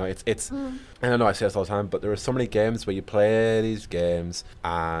experiences. You know, it's and I know I say this all the time, but there are so many games where you play these games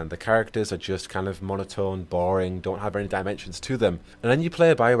and the characters are just kind of monotone, boring, don't have any dimensions to them. And then you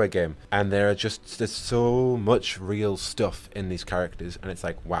play a BioWare game and there's so much real stuff in these characters, and it's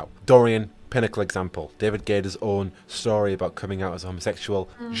like, wow. Dorian, pinnacle example. David Gader's own story about coming out as a homosexual,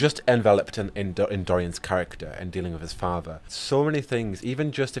 just enveloped in Dorian's character and dealing with his father. So many things,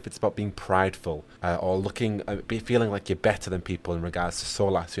 even just if it's about being prideful, or feeling like you're better than people in regards to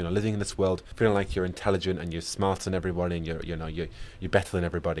Solas, you know, living in this world, feeling like you're intelligent and you're smarter than everybody, and you're better than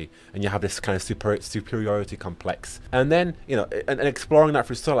everybody, and you have this kind of superiority complex. And then, you know, and exploring that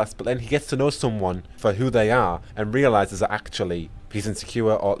through Solas, but then he gets to know someone for who they are and realizes that actually he's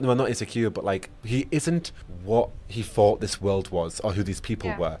insecure, or no, not insecure, but like he isn't what he thought this world was or who these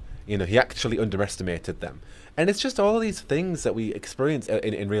people were. You know, he actually underestimated them. And it's just all these things that we experience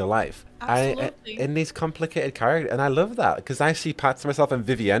in real life. In these complicated characters. And I love that, because I see parts of myself in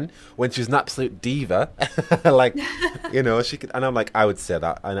Vivienne when she's an absolute diva. Like, you know, she could, and I'm like, I would say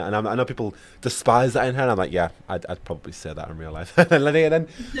that. And I know people despise that in her, and I'm like, yeah, I'd probably say that in real life. and then,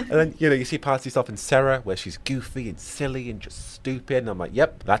 you know, you see parts of yourself in Sarah where she's goofy and silly and just stupid. And I'm like,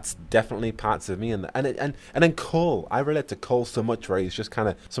 yep, that's definitely parts of me. And then Cole, I relate to Cole so much, where he's just kind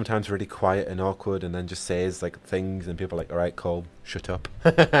of sometimes really quiet and awkward, and then just says those like things, and people are like, all right, Cole, shut up.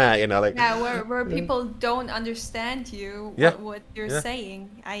 You know, like where people don't understand you, what you're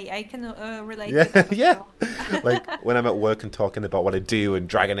saying. I can relate to that. Yeah. Like when I'm at work and talking about what I do in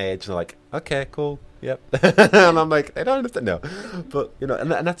Dragon Age, and they're like, okay, cool. Yep. And I'm like, I don't understand. No. But, you know,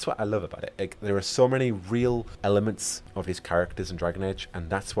 and that's what I love about it. Like, there are so many real elements of these characters in Dragon Age, and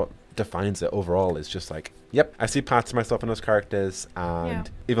that's what defines it overall. Is just like, yep, I see parts of myself in those characters,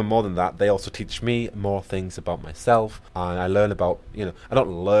 and even more than that, they also teach me more things about myself, and I learn about, you know, I don't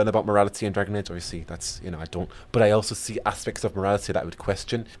learn about morality in Dragon Age, obviously, that's, you know, I don't, but I also see aspects of morality that I would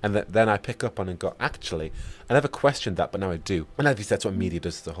question, and that then I pick up on and go, actually, I never questioned that, but now I do. And obviously that's what media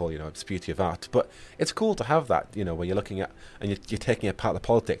does as a whole, you know, it's the beauty of art, but it's cool to have that, you know, where you're looking at, and you're taking apart the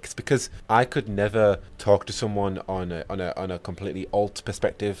politics, because I could never talk to someone on a completely alt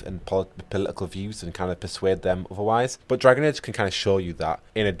perspective and political views and kind of persuade them otherwise. But Dragon Age can kind of show you that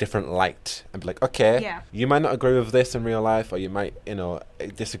in a different light and be like, okay, you might not agree with this in real life, or you might, you know,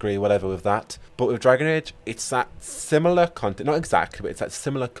 disagree, whatever, with that. But with Dragon Age, it's that similar content, not exactly, but it's that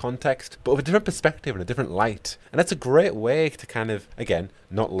similar context, but with a different perspective and a different light. And that's a great way to kind of, again,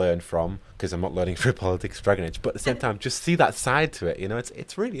 not learn from, because I'm not learning through politics of Dragon Age, but at the same time, just see that side to it. You know,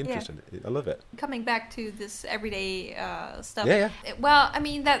 it's really interesting. I love it. Coming back to this everyday stuff. Well, I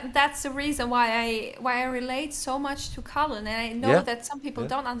mean, that's the reason why I relate so much to Colin, and I know that some people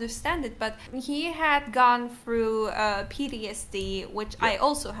don't understand it, but he had gone through PTSD, which I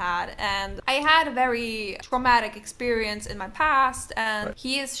also had, and I had a very traumatic experience in my past, and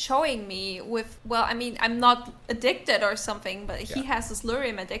he is showing me with, well, I mean, I'm not addicted or something, but he has this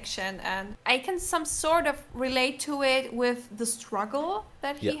lyrium addiction, and I can some sort of relate to it with the struggle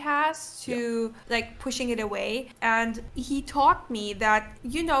that he has to like pushing it away. And he taught me that,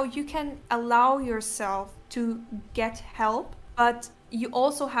 you know, you can allow yourself to get help, but you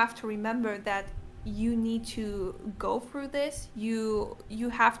also have to remember that you need to go through this. You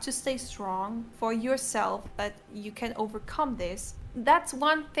have to stay strong for yourself, that you can overcome this. That's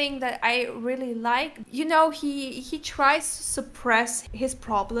one thing that I really like. You know, he tries to suppress his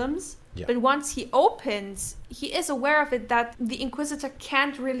problems, but once he opens, he is aware of it, that the Inquisitor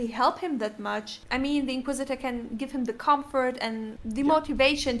can't really help him that much. I mean, the Inquisitor can give him the comfort and the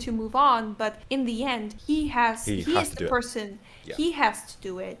motivation to move on, but in the end, he is the person. He has to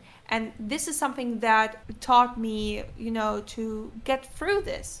do it. And this is something that taught me, you know, to get through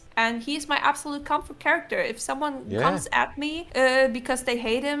this. And he's my absolute comfort character. If someone comes at me because they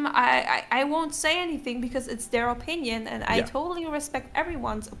hate him, I won't say anything, because it's their opinion, and I totally respect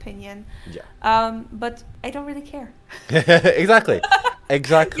everyone's opinion. But I don't really care. Exactly.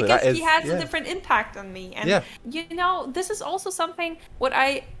 Because he has a different impact on me. And, you know, this is also something what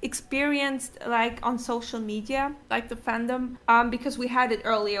I experienced, like, on social media, like the fandom, because we had it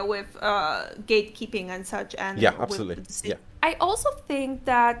earlier with gatekeeping and such. And absolutely. I also think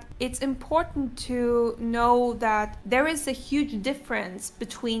that it's important to know that there is a huge difference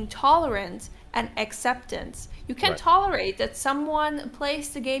between tolerance and acceptance. You can tolerate that someone plays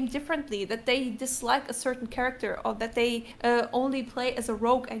the game differently, that they dislike a certain character, or that they only play as a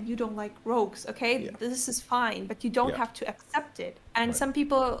rogue and you don't like rogues, okay? This is fine, but you don't have to accept it. And some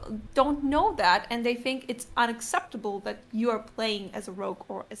people don't know that, and they think it's unacceptable that you are playing as a rogue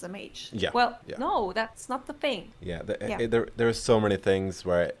or as a mage. No, that's not the thing. There are so many things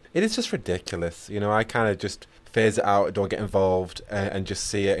where it is just ridiculous. You know, I kind of just phase it out, don't get involved, and just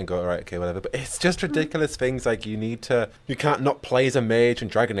see it and go, all right, okay, whatever. But it's just ridiculous things like you can't not play as a mage in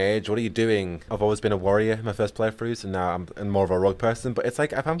Dragon Age. What are you doing? I've always been a warrior in my first playthroughs, and now I'm more of a rogue person. But it's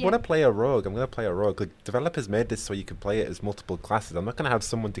like, if I'm going to play a rogue, I'm going to play a rogue. Like, developers made this so you can play it as multiple classes. I'm not going to have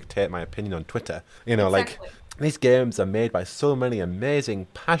someone dictate my opinion on Twitter. You know, like, these games are made by so many amazing,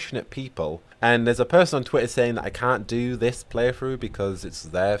 passionate people, and there's a person on Twitter saying that I can't do this playthrough because it's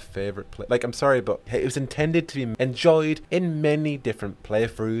their favourite play. Like, I'm sorry, but it was intended to be enjoyed in many different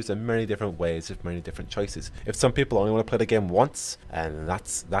playthroughs and many different ways with many different choices. If some people only want to play the game once, and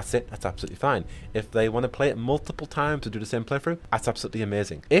that's it, that's absolutely fine. If they want to play it multiple times to do the same playthrough, that's absolutely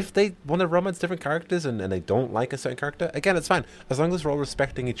amazing. If they want to romance different characters and they don't like a certain character, again, it's fine. As long as we're all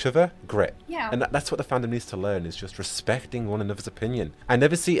respecting each other, great. And that's what the fandom needs to learn, is just respecting one another's opinion. I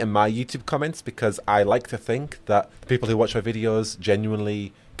never see it in my YouTube comments, because I like to think that the people who watch my videos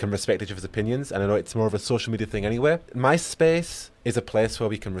genuinely can respect each other's opinions, and I know it's more of a social media thing anyway. My space is a place where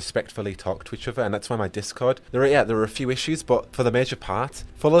we can respectfully talk to each other, and that's why my Discord, there are a few issues, but for the major part,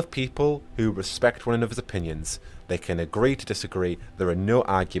 full of people who respect one another's opinions. They can agree to disagree, there are no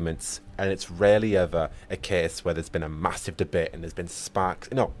arguments, and it's rarely ever a case where there's been a massive debate and there's been sparks.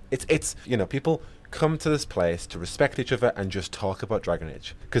 No, it's you know, people come to this place to respect each other and just talk about Dragon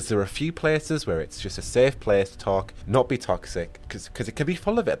Age. Because there are a few places where it's just a safe place to talk, not be toxic, because it can be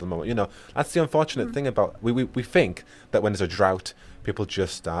full of it at the moment. You know, that's the unfortunate thing about, we think that when there's a drought, people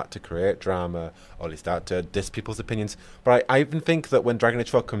just start to create drama, or they start to diss people's opinions. But I even think that when Dragon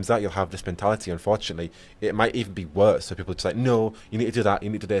Age 4 comes out, you'll have this mentality, unfortunately. It might even be worse, so people are just like, no, you need to do that, you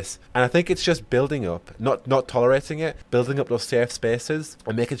need to do this. And I think it's just building up, not tolerating it, building up those safe spaces,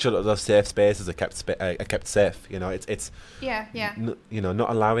 and making sure that those safe spaces are kept safe. You know, it's you know, not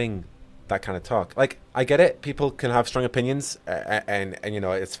allowing that kind of talk. Like, I get it, people can have strong opinions, and you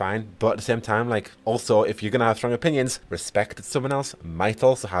know, it's fine, but at the same time, like, also, if you're gonna have strong opinions, respect that someone else might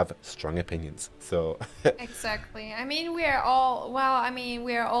also have strong opinions. So exactly. I mean, we're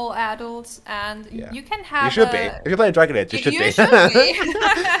all adults, and you can have, you should be, if you're playing Dragon Age, you should be.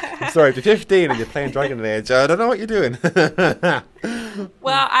 I'm sorry, if you're 15 and you're playing Dragon Age, I don't know what you're doing.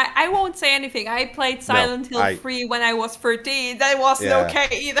 Well, I won't say anything. I played Silent Hill 3 when I was 13. That wasn't okay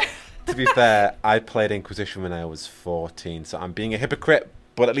either. To be fair, I played Inquisition when I was 14, so I'm being a hypocrite,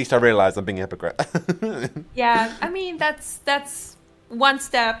 but at least I realise I'm being a hypocrite. Yeah, I mean, that's one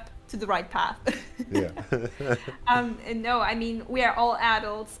step to the right path. Yeah. No, I mean, we are all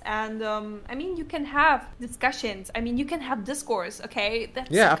adults, and I mean, you can have discussions. I mean, you can have discourse, okay?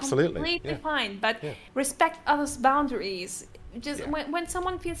 That's absolutely. Completely fine, but respect others' boundaries. Just when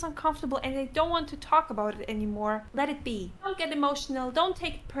someone feels uncomfortable and they don't want to talk about it anymore, let it be. Don't get emotional. Don't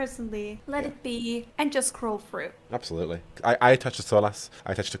take it personally. Let it be, and just scroll through. Absolutely. I touched to Solas.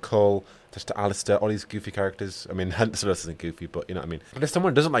 I touched to Cole. Touched to Alistair. All these goofy characters. I mean, Solas isn't goofy, but you know what I mean. But if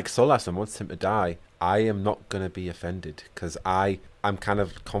someone doesn't like Solas and wants him to die, I am not gonna be offended, because I'm kind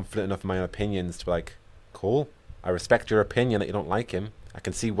of confident enough in my own opinions to be like, cool. I respect your opinion that you don't like him. I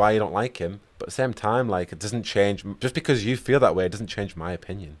can see why you don't like him, but at the same time, like, it doesn't change. Just because you feel that way, it doesn't change my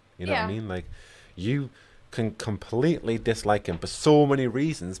opinion. You know what I mean? Like, you can completely dislike him for so many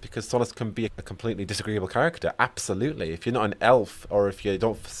reasons, because Solas can be a completely disagreeable character. Absolutely. If you're not an elf, or if you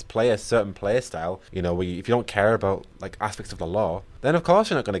don't play a certain play style, you know, if you don't care about, like, aspects of the lore, then of course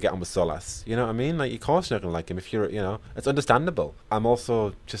you're not going to get on with Solas. You know what I mean? Like, of course you're not going to like him if you're, you know, it's understandable. I'm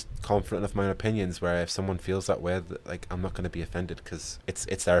also just confident of my own opinions, where if someone feels that way, like, I'm not going to be offended, because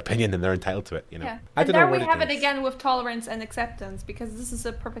it's their opinion and they're entitled to it, you know? Yeah. And there we have it again with tolerance and acceptance, because this is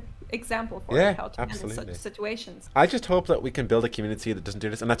a perfect example for how to handle such situations. I just hope that we can build a community that doesn't do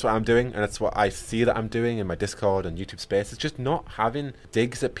this, and that's what I'm doing, and that's what I see that I'm doing in my Discord and YouTube space. It's just not having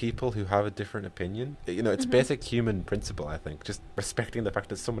digs at people who have a different opinion. You know, it's basic human principle, I think. Just respecting the fact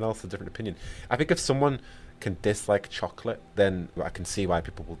that someone else has a different opinion. I think if someone can dislike chocolate, then I can see why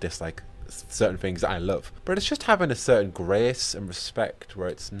people will dislike certain things that I love. But it's just having a certain grace and respect, where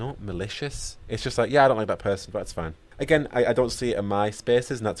it's not malicious. It's just like, yeah, I don't like that person, but that's fine. Again, I don't see it in my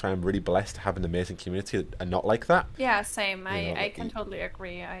spaces, and that's why I'm really blessed to have an amazing community that are not like that. Yeah, same. I can totally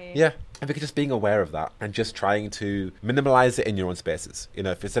agree. Yeah, I think just being aware of that and just trying to minimalize it in your own spaces. You know,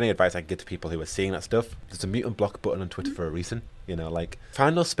 if there's any advice I can give to people who are seeing that stuff, there's a mute and block button on Twitter for a reason. You know, like,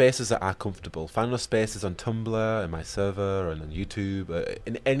 find those spaces that are comfortable. Find those spaces on Tumblr, in my server, and on YouTube,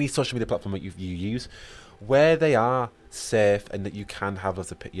 in any social media platform that you use, where they are safe, and that you can have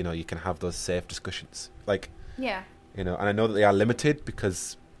those, you know, you can have those safe discussions. Like, you know, and I know that they are limited,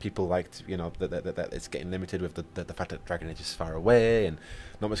 because people like to, you know, that it's getting limited with the fact that Dragon Age is far away and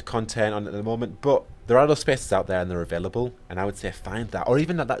not much content on it at the moment. But there are those spaces out there, and they're available. And I would say find that, or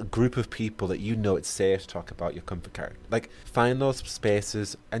even that group of people that you know it's safe to talk about your comfort character. Like, find those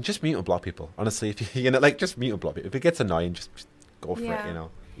spaces and just mute and block people. Honestly, if you know, like, just mute and block it. If it gets annoying, just go for it. You know,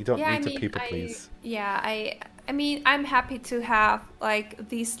 you don't need to people please. I mean, I'm happy to have, like,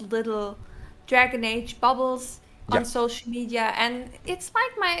 these little Dragon Age bubbles on social media, and it's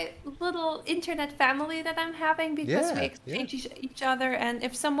like my little internet family that I'm having, because we exchange each other. And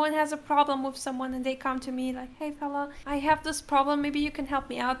if someone has a problem with someone and they come to me like, hey fella, I have this problem, maybe you can help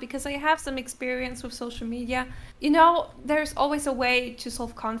me out, because I have some experience with social media. You know, there's always a way to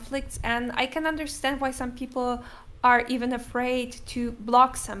solve conflicts, and I can understand why some people are even afraid to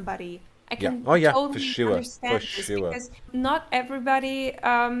block somebody. I can totally for sure. understand this, because not everybody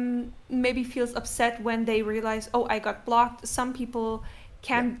maybe feels upset when they realize, oh, I got blocked. Some people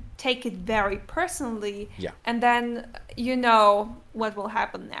can take it very personally, and then you know what will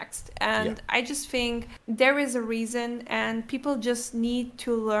happen next. And I just think there is a reason, and people just need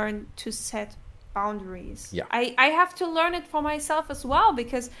to learn to set boundaries. Yeah. I have to learn it for myself as well,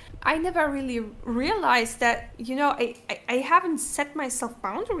 because I never really realized that, I haven't set myself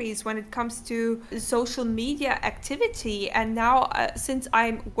boundaries when it comes to social media activity. And now, since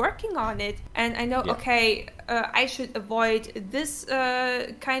I'm working on it and I know, I should avoid this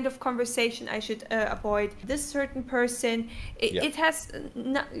kind of conversation, I should avoid this certain person. It has,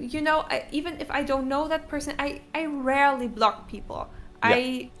 even if I don't know that person, I rarely block people.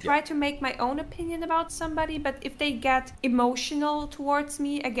 I try to make my own opinion about somebody, but if they get emotional towards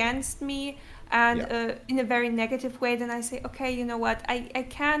me, against me, and in a very negative way, then I say, okay, you know what, I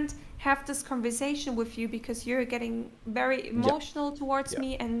can't have this conversation with you because you're getting very emotional towards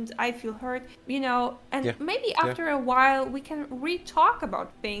me and I feel hurt, and maybe after a while we can re-talk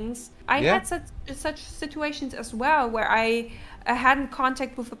about things. I had such situations as well where I hadn't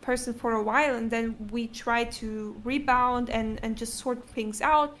contact with a person for a while, and then we try to rebound and just sort things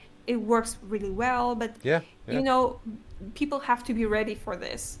out. It works really well, but people have to be ready for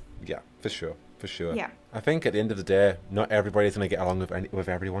this. Yeah, for sure. Yeah. I think at the end of the day, not everybody's going to get along with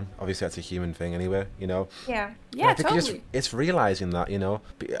everyone. Obviously, that's a human thing anyway, Yeah, I think totally. it's realizing that,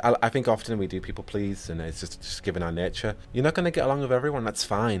 I think often we do people please, and it's just given our nature. You're not going to get along with everyone. That's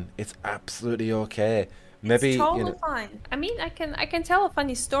fine. It's absolutely okay. Maybe, it's totally fine. I mean, I can tell a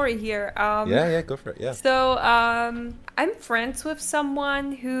funny story here. Go for it. Yeah. So, I'm friends with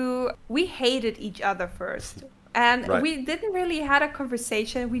someone who we hated each other first. And we didn't really had a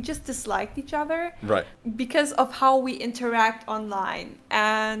conversation. We just disliked each other because of how we interact online.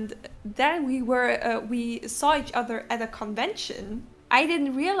 And then we saw each other at a convention. I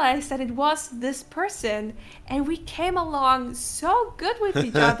didn't realize that it was this person, and we came along so good with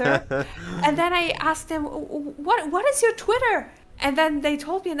each other. And then I asked them, what is your Twitter? And then they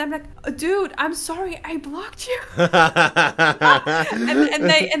told me, and I'm like, dude, I'm sorry, I blocked you.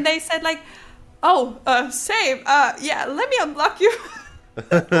 and they said like, oh, same. Let me unblock you.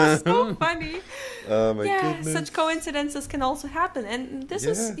 That's so funny. Oh my goodness. Such coincidences can also happen, and this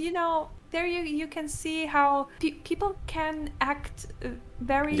is, there you can see how people can act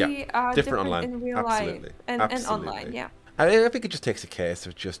very different online. in real Absolutely. life and online. Yeah. I think it just takes a case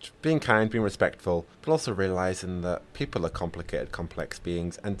of just being kind, being respectful, but also realising that people are complicated, complex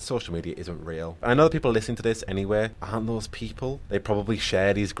beings, and social media isn't real. I know that people listening to this anyway aren't those people. They probably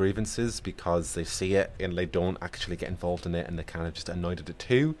share these grievances because they see it and they don't actually get involved in it, and they're kind of just annoyed at it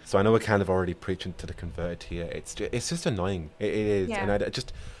too. So I know we're kind of already preaching to the converted here. It's just annoying. It is. Yeah.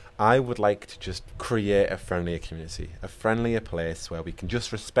 And I would like to just create a friendlier community, a friendlier place where we can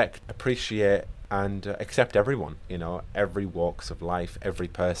just respect, appreciate, and accept everyone, every walks of life, every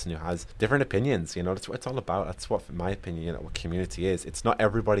person who has different opinions. That's what it's all about. That's what, in my opinion, what community is. It's not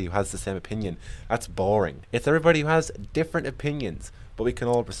everybody who has the same opinion. That's boring. It's everybody who has different opinions, but we can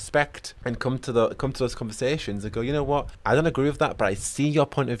all respect and come to those conversations and go, you know what, I don't agree with that, but I see your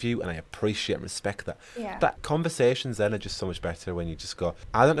point of view and I appreciate and respect that. Yeah. That conversations then are just so much better when you just go,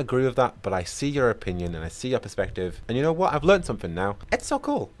 I don't agree with that, but I see your opinion and I see your perspective, and you know what, I've learned something now. It's so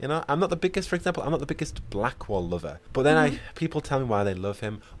cool. I'm not the biggest, for example, I'm not the biggest Blackwall lover, but then people tell me why they love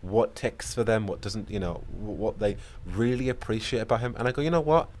him, what ticks for them, what doesn't, what they really appreciate about him, and I go, you know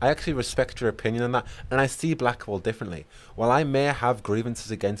what, I actually respect your opinion on that, and I see Blackwall differently. While I may have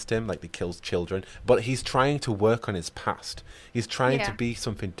grievances against him, like he kills children, but he's trying to work on his past. He's trying to be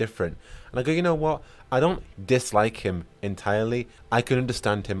something different. And I go, you know what? I don't dislike him entirely. I can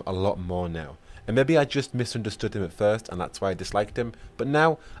understand him a lot more now. And maybe I just misunderstood him at first, and that's why I disliked him. But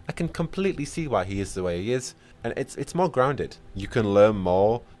now I can completely see why he is the way he is. And it's more grounded. You can learn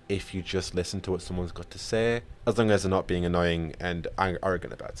more if you just listen to what someone's got to say, as long as they're not being annoying and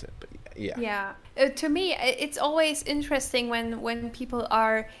arrogant about it. But yeah. To me, it's always interesting when people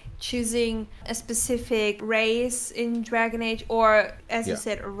are choosing a specific race in Dragon Age, or as you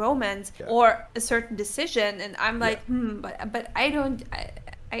said, a romance, or a certain decision, and I'm like, but I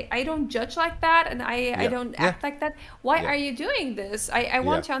don't judge like that, and I don't act like that. Why are you doing this? I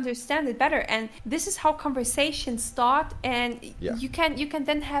want to understand it better. And this is how conversations start, and you can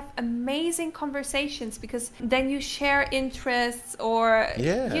then have amazing conversations, because then you share interests, or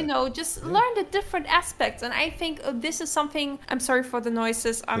just learn the different aspects. And I think this is something, I'm sorry for the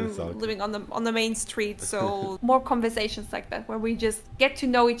noises, I'm living on the main street, so more conversations like that, where we just get to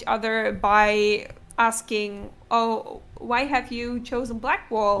know each other by asking oh, why have you chosen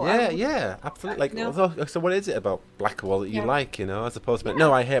Blackwall? Yeah, absolutely. Like, so what is it about Blackwall that you like, as opposed to,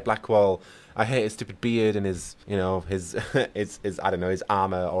 no, I hate Blackwall. I hate his stupid beard and his, his, his I don't know, his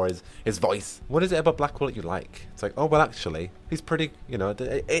armor or his voice. What is it about Blackwall that you like? It's like, oh, well, actually, he's pretty,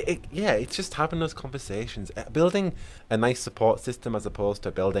 it's just having those conversations. Building a nice support system as opposed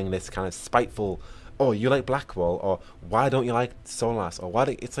to building this kind of spiteful, oh, you like Blackwall, or why don't you like Solas, or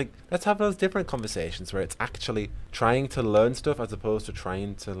it's like, let's have those different conversations where it's actually trying to learn stuff as opposed to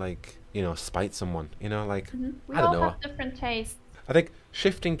trying to, like, spite someone, like, We I don't all know. have different tastes. I think,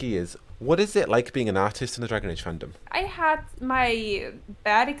 shifting gears, what is it like being an artist in the Dragon Age fandom? I had my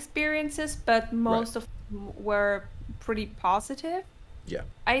bad experiences, but most of them were pretty positive. Yeah.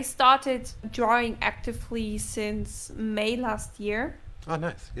 I started drawing actively since May last year. Oh,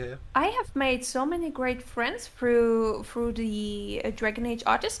 nice. Yeah. I have made so many great friends through the Dragon Age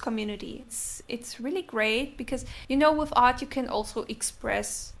artist community. It's really great because, with art you can also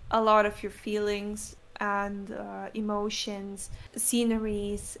express a lot of your feelings and emotions,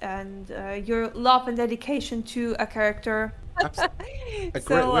 sceneries, and your love and dedication to a character. A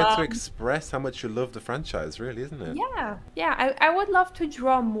great way to express how much you love the franchise, really, isn't it? Yeah. I would love to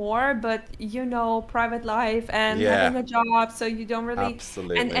draw more, but private life and having a job, so you don't really.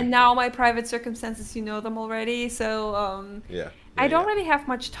 Absolutely. And now my private circumstances, you know them already, so I don't really have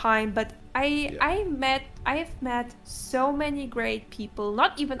much time. But I have met so many great people,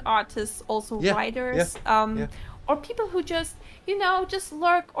 not even artists, also writers, or people who just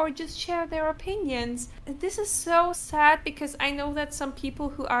lurk or just share their opinions. This is so sad because I know that some people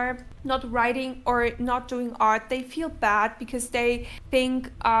who are not writing or not doing art, they feel bad because they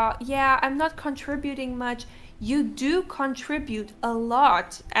think, I'm not contributing much. You do contribute a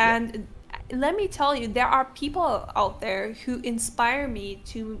lot. And let me tell you, there are people out there who inspire me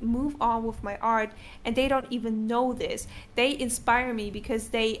to move on with my art, and they don't even know this. They inspire me because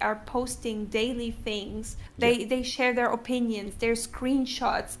they are posting daily things. They share their opinions, their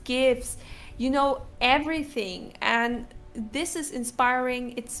screenshots, GIFs, everything. And this is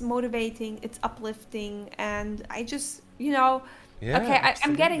inspiring, it's motivating, it's uplifting, and I just,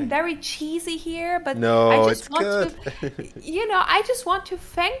 I'm getting very cheesy here, but no, I just want to, I just want to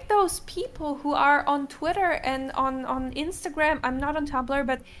thank those people who are on Twitter and on Instagram. I'm not on Tumblr,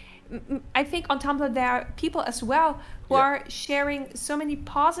 but I think on Tumblr there are people as well who are sharing so many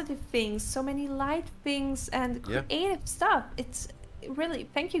positive things, so many light things and creative stuff. It's really,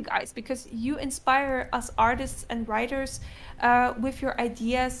 thank you guys, because you inspire us artists and writers with your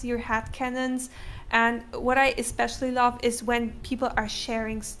ideas, your headcanons. And what I especially love is when people are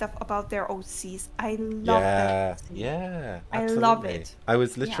sharing stuff about their OCs. I love that. Yeah, I love it. I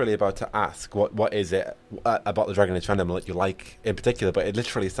was literally about to ask, what is it about the Dragon Age fandom that you like in particular, but it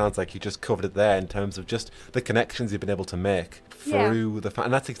literally sounds like you just covered it there in terms of just the connections you've been able to make through the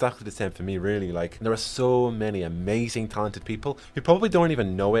and that's exactly the same for me, really. Like, there are so many amazing, talented people who probably don't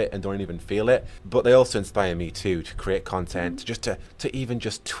even know it and don't even feel it, but they also inspire me too to create content, just to even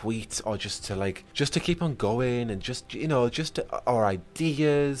just tweet, or just to keep on going, and just our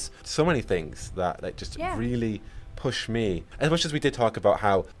ideas, so many things that just really push me. As much as we did talk about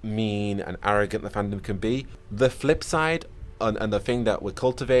how mean and arrogant the fandom can be, the flip side and the thing that we're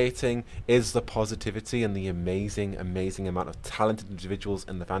cultivating is the positivity and the amazing amount of talented individuals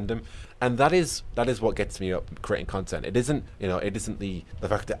in the fandom. And that is what gets me up creating content. It isn't the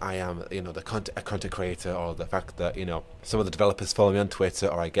fact that I am a content creator, or the fact that some of the developers follow me on Twitter,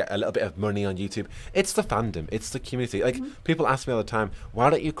 or I get a little bit of money on YouTube. It's the fandom, it's the community. Like, people ask me all the time,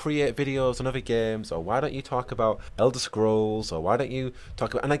 why don't you create videos on other games, or why don't you talk about Elder Scrolls, or why don't you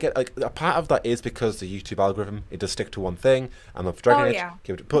talk about, and I get, like, a part of that is because the YouTube algorithm, it does stick to one thing, and the Dragon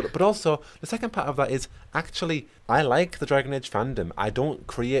Age, but also the second part of that is, actually, I like the Dragon Age fandom. I don't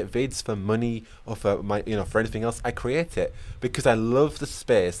create vids for money or for my, for anything else. I create it because I love the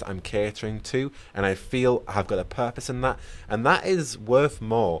space that I'm catering to, and I feel I've got a purpose in that, and that is worth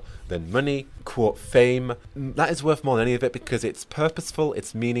more than money, quote, fame. That is worth more than any of it, because it's purposeful,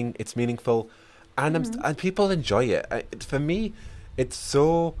 it's meaningful, and people enjoy it. For me, it's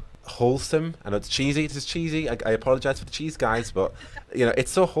so wholesome. I know it's cheesy. It is cheesy. I apologize for the cheese, guys, but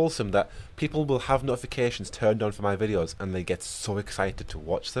it's so wholesome that people will have notifications turned on for my videos, and they get so excited to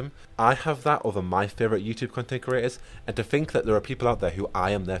watch them. I have that over my favorite YouTube content creators, and to think that there are people out there who I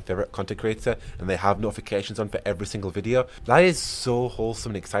am their favorite content creator, and they have notifications on for every single video, that is so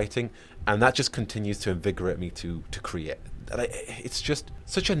wholesome and exciting, and that just continues to invigorate me to create. like, it's just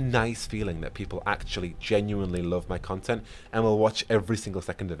such a nice feeling that people actually genuinely love my content and will watch every single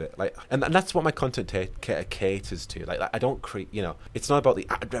second of it. Like, and that's what my content caters to. Like, I don't create, it's not about the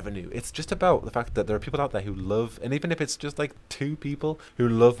ad revenue. It's just about the fact that there are people out there who love, and even if it's just like 2 people who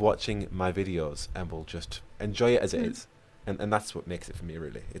love watching my videos and will just enjoy it as it is. And that's what makes it for me,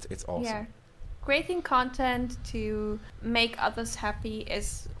 really. It's awesome. Yeah. Creating content to make others happy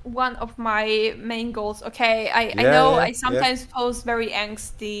is one of my main goals. Okay, I know I sometimes post very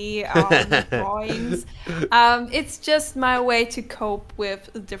angsty drawings. It's just my way to cope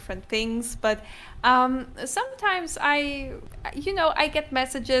with different things. But sometimes I get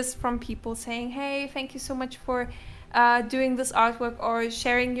messages from people saying, hey, thank you so much for doing this artwork or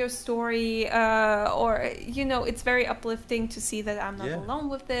sharing your story, or it's very uplifting to see that I'm not alone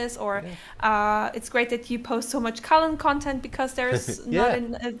with this, or it's great that you post so much Cullen content because there's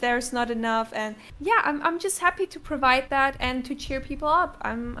not enough. And I'm just happy to provide that and to cheer people up.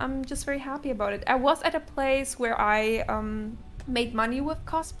 I'm just very happy about it. I was at a place where I made money with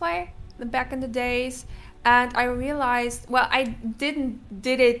cosplay back in the days. And I realized, well, I did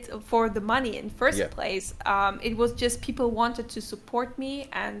it for the money in first place. It was just people wanted to support me,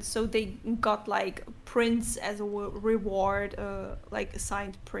 and so they got like prints as a reward, like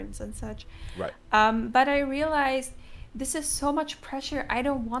signed prints and such. Right. But I realized this is so much pressure. I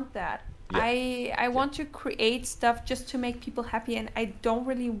don't want that. Yeah. I want to create stuff just to make people happy, and I don't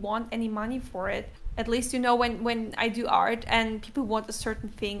really want any money for it. At least, when I do art and people want a certain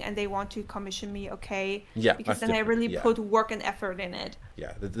thing and they want to commission me, okay. Yeah. Because then I really put work and effort in it.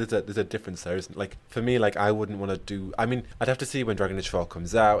 Yeah, there's a difference there, isn't it? Like, for me, like, I wouldn't want to do... I mean, I'd have to see when Dragon Age 4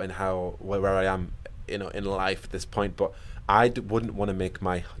 comes out and where I am, in life at this point, but I wouldn't want to make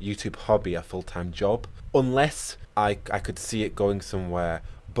my YouTube hobby a full-time job unless I could see it going somewhere.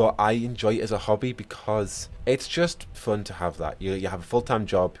 But I enjoy it as a hobby because it's just fun to have that. You have a full-time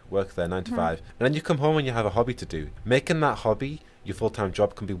job, work there 9 to 5, and then you come home and you have a hobby to do. Making that hobby your full-time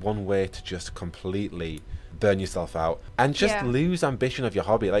job can be one way to just completely burn yourself out and just lose ambition of your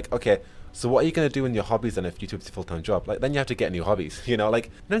hobby. Like, okay, so what are you going to do in your hobbies then if YouTube's your full-time job? Like, then you have to get new hobbies,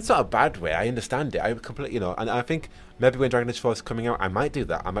 like, and it's not a bad way. I understand it. I completely, and I think maybe when Dragon Age 4 is coming out, I might do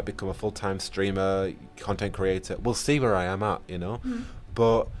that. I might become a full-time streamer, content creator. We'll see where I am at,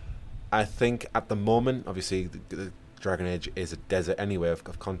 But I think at the moment, obviously, the Dragon Age is a desert anyway of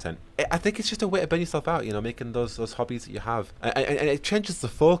content. I think it's just a way to burn yourself out, making those hobbies that you have. And it changes the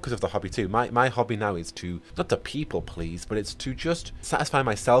focus of the hobby too. My hobby now is not to people please, but it's to just satisfy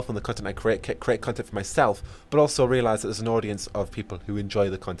myself on the content I create content for myself, but also realise that there's an audience of people who enjoy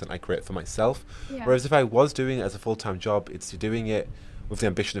the content I create for myself. Yeah. Whereas if I was doing it as a full-time job, it's doing it with the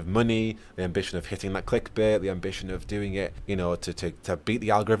ambition of money, the ambition of hitting that clickbait, the ambition of doing it, to beat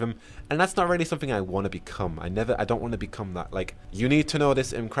the algorithm. And that's not really something I want to become. I don't want to become that. Like, you need to know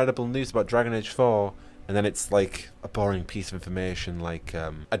this incredible news about Dragon Age 4, and then it's like a boring piece of information, like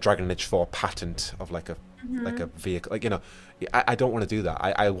a Dragon Age 4 patent of like a vehicle. Like, I don't want to do that.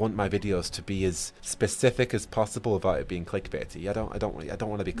 I want my videos to be as specific as possible without it being clickbaity. I don't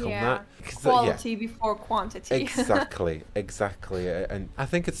want to become that. Quality before quantity. Exactly. And I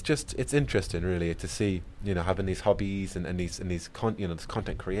think it's interesting really to see, having these hobbies and this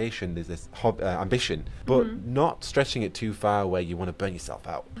content creation, there's this ambition, but not stretching it too far where you want to burn yourself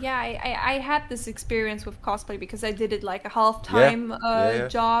out. Yeah, I had this experience with cosplay because I did it like a half-time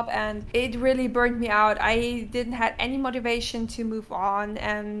job, and it really burned me out. I didn't have any motivation to move on,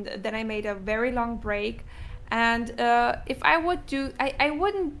 and then I made a very long break. And if I would I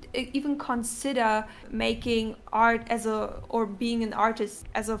wouldn't even consider making art or being an artist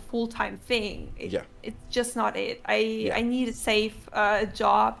as a full-time thing. It's just not it. I need a safe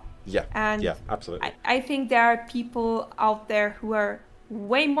job. Yeah. And yeah, absolutely. I think there are people out there who are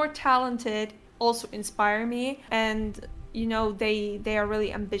way more talented, also inspire me, and they are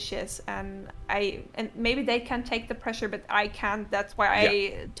really ambitious, and maybe they can take the pressure, but I can't. That's why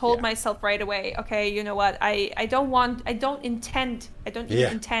I told myself right away, okay, you know what, I don't intend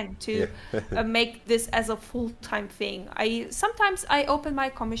to make this as a full-time thing. Sometimes I open my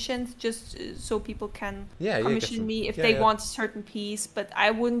commissions just so people can commission me if they want a certain piece, but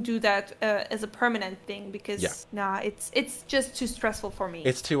I wouldn't do that as a permanent thing because it's just too stressful for me.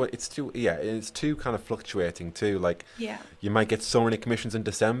 It's too kind of fluctuating too. Like, you might get so many commissions in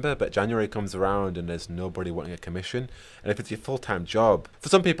December, but January comes around and there's nobody wanting a commission. And if it's your full-time job, for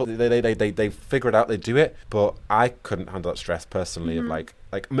some people they figure it out, they do it, but I couldn't handle that stress personally of like,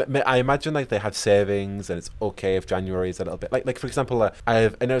 Like I imagine like they have savings, and it's okay if January is a little bit like for example, I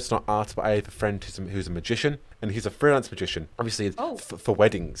know it's not art, but I have a friend who's a magician, and he's a freelance magician, obviously for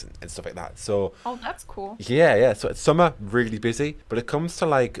weddings and stuff like that. So that's cool. Yeah. So it's summer, really busy, but it comes to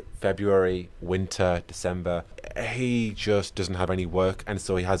like February, winter, December, he just doesn't have any work, and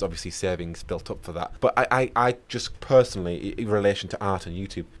so he has obviously savings built up for that. But I just personally, in relation to art and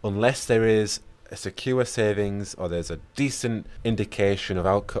YouTube, unless there is a secure savings or there's a decent indication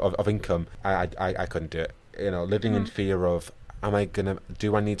of income, I couldn't do it. You know, living in fear of,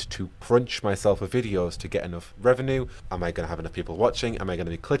 do I need to crunch myself with videos to get enough revenue? Am I going to have enough people watching? Am I going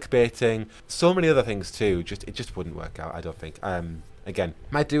to be clickbaiting? So many other things too. It just wouldn't work out, I don't think. Again,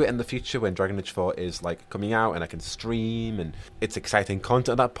 might do it in the future when Dragon Age 4 is like coming out and I can stream and it's exciting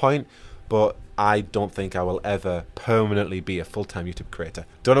content at that point. But I don't think I will ever permanently be a full-time YouTube creator.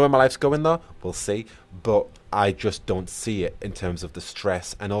 Don't know where my life's going though, we'll see. But I just don't see it in terms of the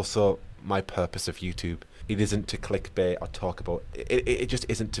stress and also my purpose of YouTube. It isn't to clickbait or talk about, it just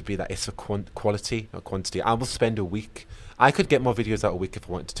isn't to be that. It's for quality, not quantity. I will spend a week, I could get more videos out a week if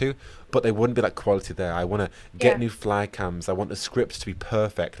I wanted to, but there wouldn't be that quality there. I want to get new fly cams. I want the script to be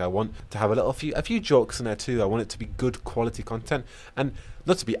perfect. I want to have a few jokes in there too. I want it to be good quality content. And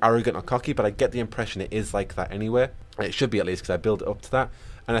not to be arrogant or cocky, but I get the impression it is like that anyway. It should be, at least, because I build it up to that.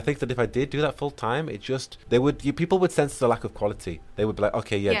 And I think that if I did do that full time, people would sense the lack of quality. They would be like,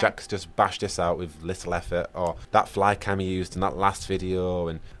 okay, Jack's just bashed this out with little effort, or that fly cam he used in that last video,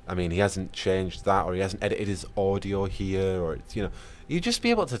 and I mean, he hasn't changed that, or he hasn't edited his audio here, or it's, you'd just be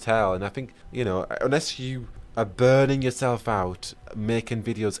able to tell. And I think, unless you are burning yourself out making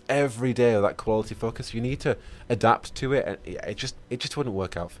videos every day of that quality focus, you need to adapt to it, and it just wouldn't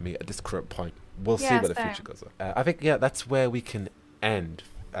work out for me at this current point. We'll see where the future goes. I think that's where we can end,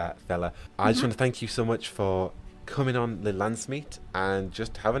 Fela. I just want to thank you so much for coming on the Landsmeet and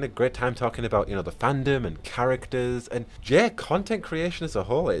just having a great time talking about the fandom and characters and content creation as a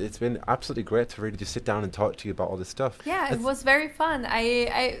whole. It's been absolutely great to really just sit down and talk to you about all this stuff. It was very fun.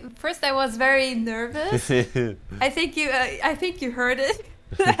 I was very nervous. I think you heard it.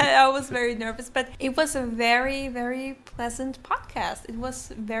 I was very nervous, but it was a very, very pleasant podcast. It was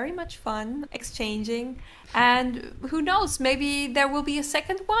very much fun exchanging, and who knows, maybe there will be a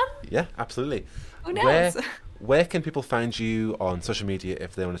second one? Yeah, absolutely. Who knows? Where can people find you on social media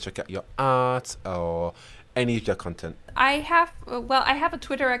if they want to check out your art or any of your content? I have a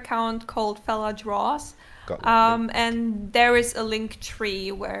Twitter account called Fela Draws. And there is a link tree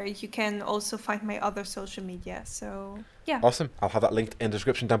where you can also find my other social media. So yeah. Awesome. I'll have that linked in the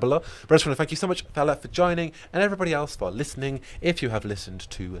description down below. But I just want to thank you so much, Fela, for joining, and everybody else for listening. If you have listened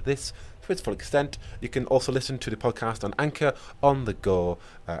to this to its full extent, you can also listen to the podcast on Anchor on the go,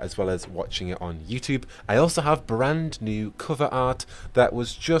 as well as watching it on YouTube. I also have brand new cover art that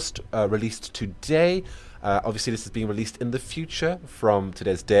was just released today. Obviously, this is being released in the future from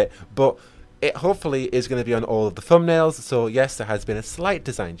today's date, but it hopefully is going to be on all of the thumbnails. So yes, there has been a slight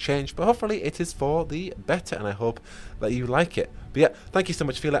design change, but hopefully it is for the better, and I hope that you like it. But yeah, thank you so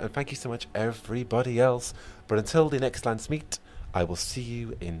much, Fela, and thank you so much, everybody else. But until the next Landsmeet, I will see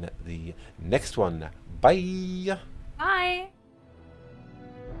you in the next one. Bye! Bye!